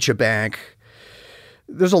 Deutsche Bank.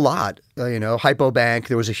 There's a lot, Hypo Bank,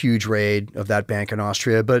 there was a huge raid of that bank in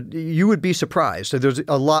Austria, but you would be surprised. So there's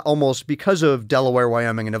a lot, almost because of Delaware,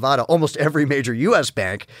 Wyoming, and Nevada, almost every major U.S.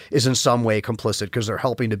 bank is in some way complicit because they're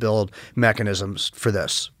helping to build mechanisms for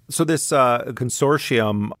this. So this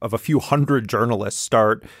consortium of a few hundred journalists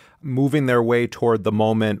start moving their way toward the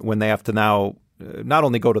moment when they have to now not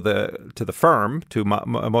only go to the firm, to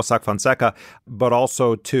Mossack Fonseca, but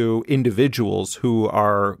also to individuals who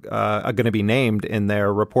are going to be named in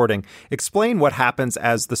their reporting. Explain what happens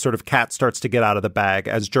as the sort of cat starts to get out of the bag,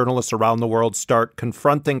 as journalists around the world start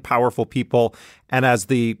confronting powerful people, and as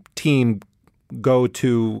the team go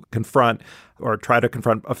to confront or try to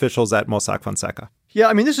confront officials at Mossack Fonseca. Yeah,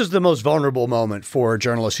 I mean, this is the most vulnerable moment for a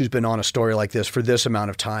journalist who's been on a story like this for this amount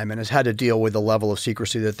of time and has had to deal with the level of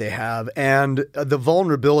secrecy that they have and the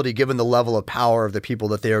vulnerability given the level of power of the people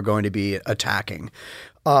that they are going to be attacking,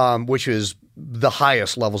 which is the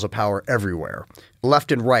highest levels of power everywhere,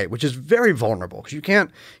 left and right, which is very vulnerable because you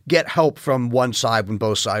can't get help from one side when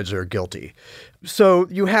both sides are guilty. So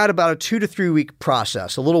you had about a 2 to 3 week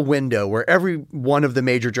process, a little window where every one of the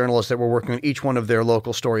major journalists that were working on each one of their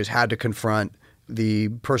local stories had to confront the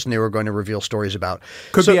person they were going to reveal stories about.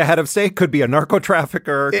 Could be a head of state, could be a narco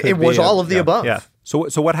trafficker. It was all of the above. Yeah.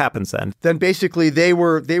 So what happens then? Then basically they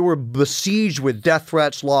were besieged with death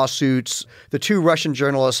threats, lawsuits. The 2 Russian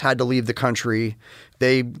journalists had to leave the country.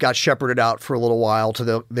 They got shepherded out for a little while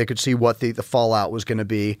till they could see what the fallout was going to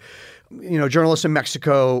be. Journalists in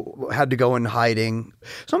Mexico had to go in hiding.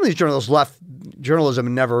 Some of these journalists left journalism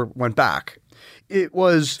and never went back. It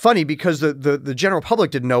was funny because the general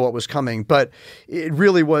public didn't know what was coming, but it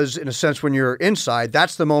really was, in a sense, when you're inside,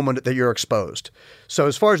 that's the moment that you're exposed. So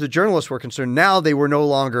as far as the journalists were concerned, now they no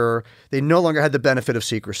longer had the benefit of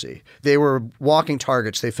secrecy. They were walking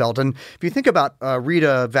targets, they felt. And if you think about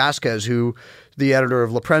Rita Vasquez, who the editor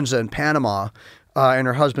of La Prensa in Panama, and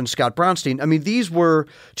her husband, Scott Bronstein, I mean, these were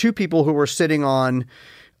 2 people who were sitting on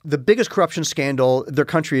the biggest corruption scandal their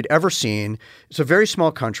country had ever seen. It's a very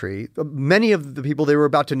small country. Many of the people they were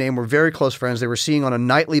about to name were very close friends. They were seeing on a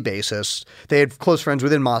nightly basis. They had close friends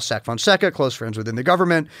within Mossack Fonseca, close friends within the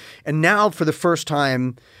government. And now, for the first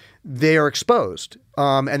time, they are exposed.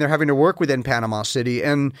 And they're having to work within Panama City.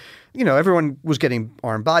 And, everyone was getting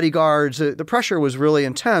armed bodyguards. The pressure was really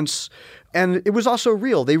intense. And it was also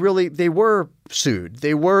real. They were sued.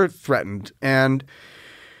 They were threatened. And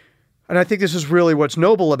I think this is really what's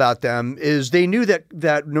noble about them is they knew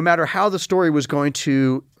that no matter how the story was going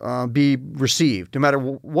to be received, no matter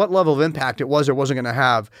what level of impact it was or wasn't going to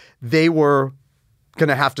have, they were going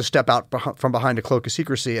to have to step out from behind a cloak of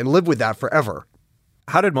secrecy and live with that forever.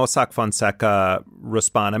 How did Mossack Fonseca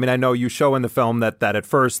respond? I mean, I know you show in the film that at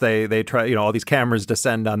first they try, all these cameras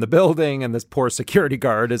descend on the building and this poor security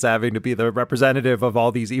guard is having to be the representative of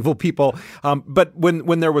all these evil people. But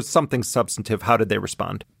when there was something substantive, how did they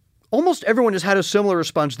respond? Almost everyone has had a similar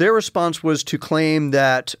response. Their response was to claim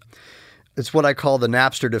that it's what I call the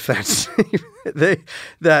Napster defense.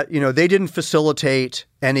 They didn't facilitate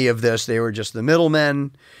any of this. They were just the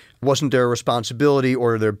middlemen. It wasn't their responsibility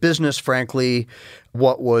or their business, frankly,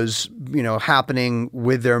 what was, happening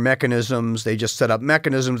with their mechanisms. They just set up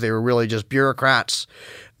mechanisms. They were really just bureaucrats.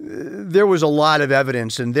 There was a lot of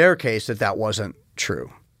evidence in their case that wasn't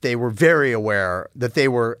true. They were very aware that they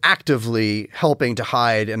were actively helping to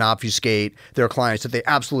hide and obfuscate their clients, that they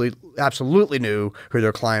absolutely knew who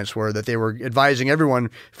their clients were, that they were advising everyone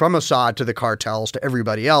from Assad to the cartels to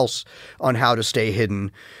everybody else on how to stay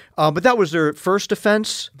hidden. But that was their first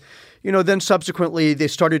defense. Then subsequently they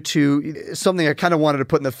started to, something I kind of wanted to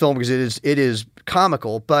put in the film because it is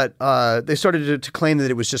comical, but they started to claim that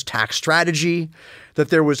it was just tax strategy, that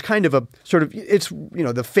there was kind of a sort of, it's,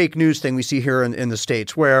 the fake news thing we see here in the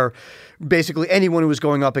States where basically anyone who was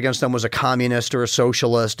going up against them was a communist or a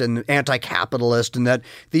socialist and anti-capitalist, and that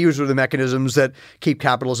these were the mechanisms that keep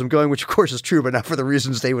capitalism going, which of course is true, but not for the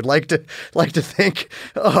reasons they would like to think.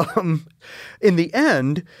 In the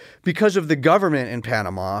end, because of the government in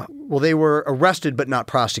Panama, well, they were arrested but not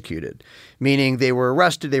prosecuted, meaning they were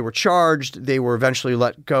arrested, they were charged, they were eventually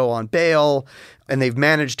let go on bail, and they've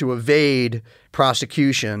managed to evade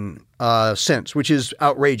prosecution since, which is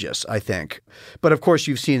outrageous, I think. But of course,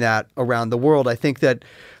 you've seen that around the world. I think that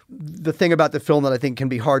the thing about the film that I think can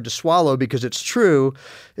be hard to swallow because it's true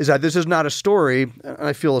is that this is not a story, and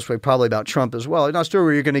I feel this way probably about Trump as well, it's not a story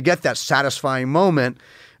where you're going to get that satisfying moment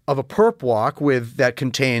of a perp walk that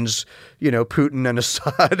contains, Putin and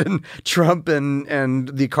Assad and Trump and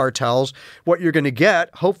the cartels. What you're going to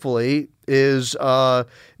get, hopefully, is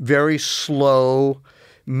very slow,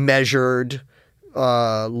 measured,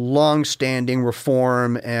 long-standing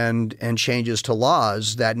reform and changes to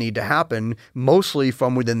laws that need to happen, mostly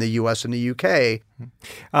from within the U.S. and the U.K.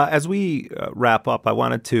 As we wrap up, I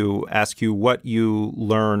wanted to ask you what you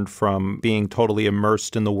learned from being totally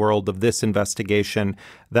immersed in the world of this investigation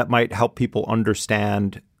that might help people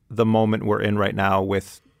understand the moment we're in right now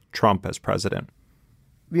with Trump as president.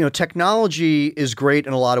 Technology is great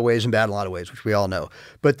in a lot of ways and bad in a lot of ways, which we all know.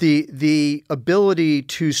 But the ability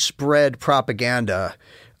to spread propaganda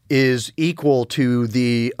is equal to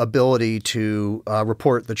the ability to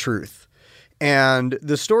report the truth. And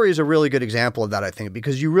the story is a really good example of that, I think,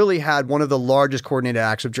 because you really had one of the largest coordinated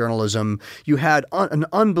acts of journalism. You had an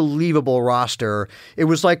unbelievable roster. It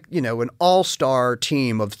was like, an all-star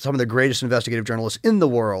team of some of the greatest investigative journalists in the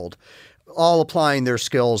world, all applying their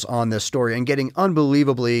skills on this story and getting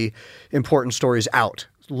unbelievably important stories out,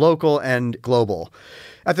 local and global.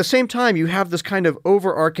 At the same time, you have this kind of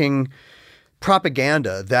overarching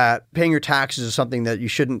propaganda that paying your taxes is something that you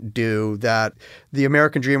shouldn't do, that the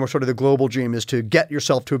American dream or sort of the global dream is to get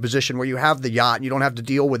yourself to a position where you have the yacht and you don't have to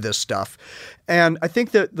deal with this stuff. And I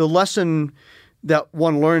think that the lesson that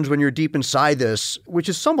one learns when you're deep inside this, which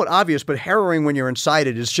is somewhat obvious but harrowing when you're inside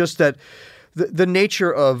it, is just that the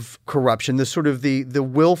nature of corruption, the sort of the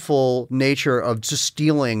willful nature of just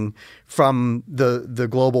stealing from the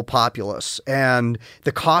global populace and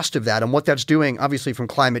the cost of that and what that's doing, obviously from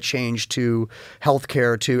climate change to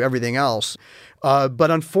healthcare to everything else.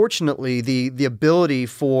 But unfortunately, the ability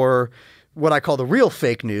for what I call the real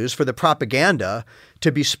fake news, for the propaganda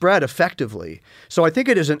to be spread effectively. So I think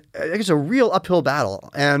it's a real uphill battle.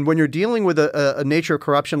 And when you're dealing with a nature of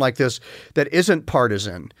corruption like this that isn't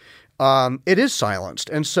partisan, it is silenced.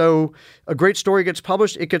 And so a great story gets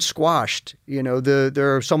published, it gets squashed.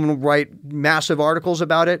 Someone will write massive articles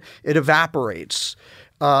about it, it evaporates.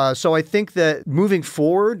 So I think that moving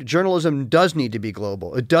forward, journalism does need to be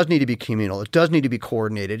global. It does need to be communal. It does need to be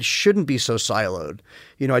coordinated. It shouldn't be so siloed.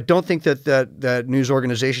 I don't think that news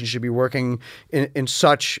organizations should be working in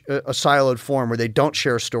such a siloed form where they don't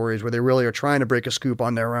share stories, where they really are trying to break a scoop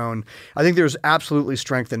on their own. I think there's absolutely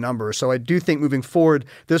strength in numbers. So I do think moving forward,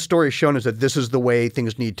 this story has shown us that this is the way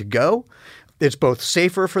things need to go. It's both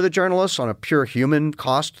safer for the journalists on a pure human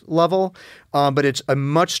cost level, but it's a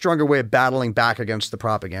much stronger way of battling back against the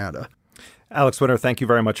propaganda. Alex Winter, thank you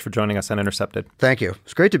very much for joining us on Intercepted. Thank you.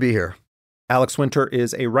 It's great to be here. Alex Winter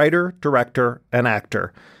is a writer, director, and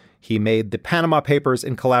actor. He made the Panama Papers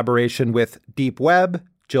in collaboration with Deep Web,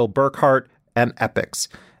 Jill Burkhart, and Epix,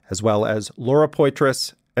 as well as Laura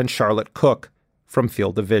Poitras and Charlotte Cook from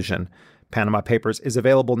Field of Vision. Panama Papers is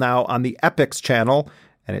available now on the Epix channel,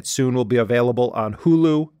 and it soon will be available on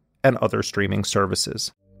Hulu and other streaming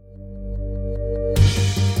services.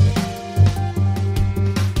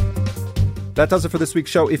 That does it for this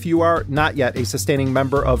week's show. If you are not yet a sustaining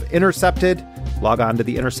member of Intercepted, log on to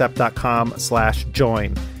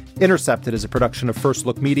theintercept.com/join. Intercepted is a production of First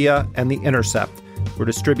Look Media and The Intercept. We're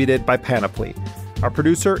distributed by Panoply. Our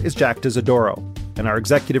producer is Jack Dizadoro, and our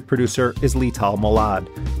executive producer is Lital Molad.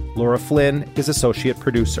 Laura Flynn is associate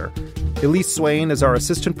producer. Elise Swain is our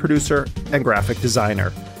assistant producer and graphic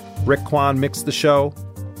designer. Rick Kwan mixed the show.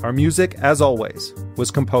 Our music, as always,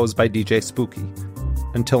 was composed by DJ Spooky.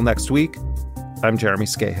 Until next week, I'm Jeremy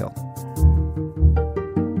Scahill.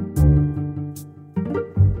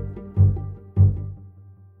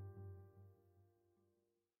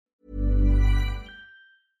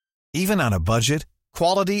 Even on a budget,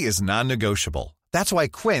 quality is non-negotiable. That's why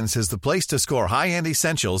Quince is the place to score high-end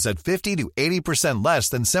essentials at 50 to 80% less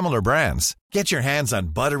than similar brands. Get your hands on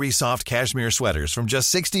buttery soft cashmere sweaters from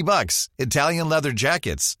just $60, Italian leather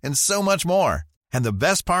jackets, and so much more. And the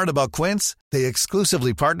best part about Quince, they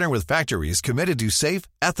exclusively partner with factories committed to safe,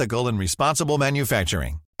 ethical, and responsible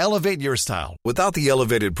manufacturing. Elevate your style without the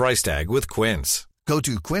elevated price tag with Quince. Go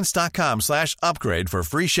to quince.com/upgrade for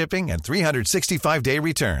free shipping and 365-day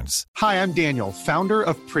returns. Hi, I'm Daniel, founder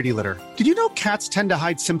of Pretty Litter. Did you know cats tend to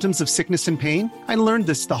hide symptoms of sickness and pain? I learned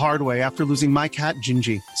this the hard way after losing my cat,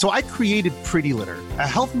 Gingy. So I created Pretty Litter, a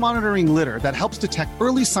health monitoring litter that helps detect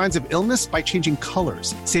early signs of illness by changing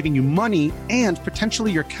colors, saving you money and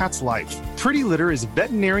potentially your cat's life. Pretty Litter is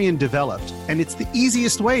veterinarian developed, and it's the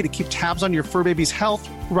easiest way to keep tabs on your fur baby's health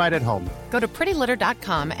right at home. Go to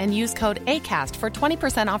prettylitter.com and use code ACAST for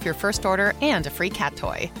 20% off your first order and a free cat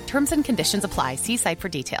toy. Terms and conditions apply. See site for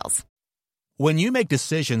details. When you make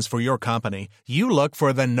decisions for your company, you look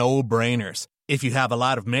for the no-brainers. If you have a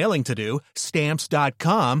lot of mailing to do,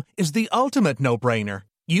 Stamps.com is the ultimate no-brainer.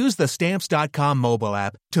 Use the Stamps.com mobile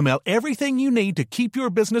app to mail everything you need to keep your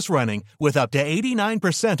business running with up to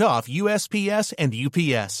 89% off USPS and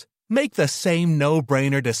UPS. Make the same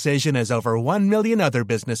no-brainer decision as over 1 million other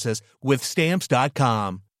businesses with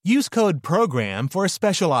Stamps.com. Use code PROGRAM for a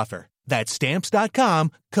special offer. That's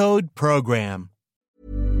Stamps.com, code PROGRAM.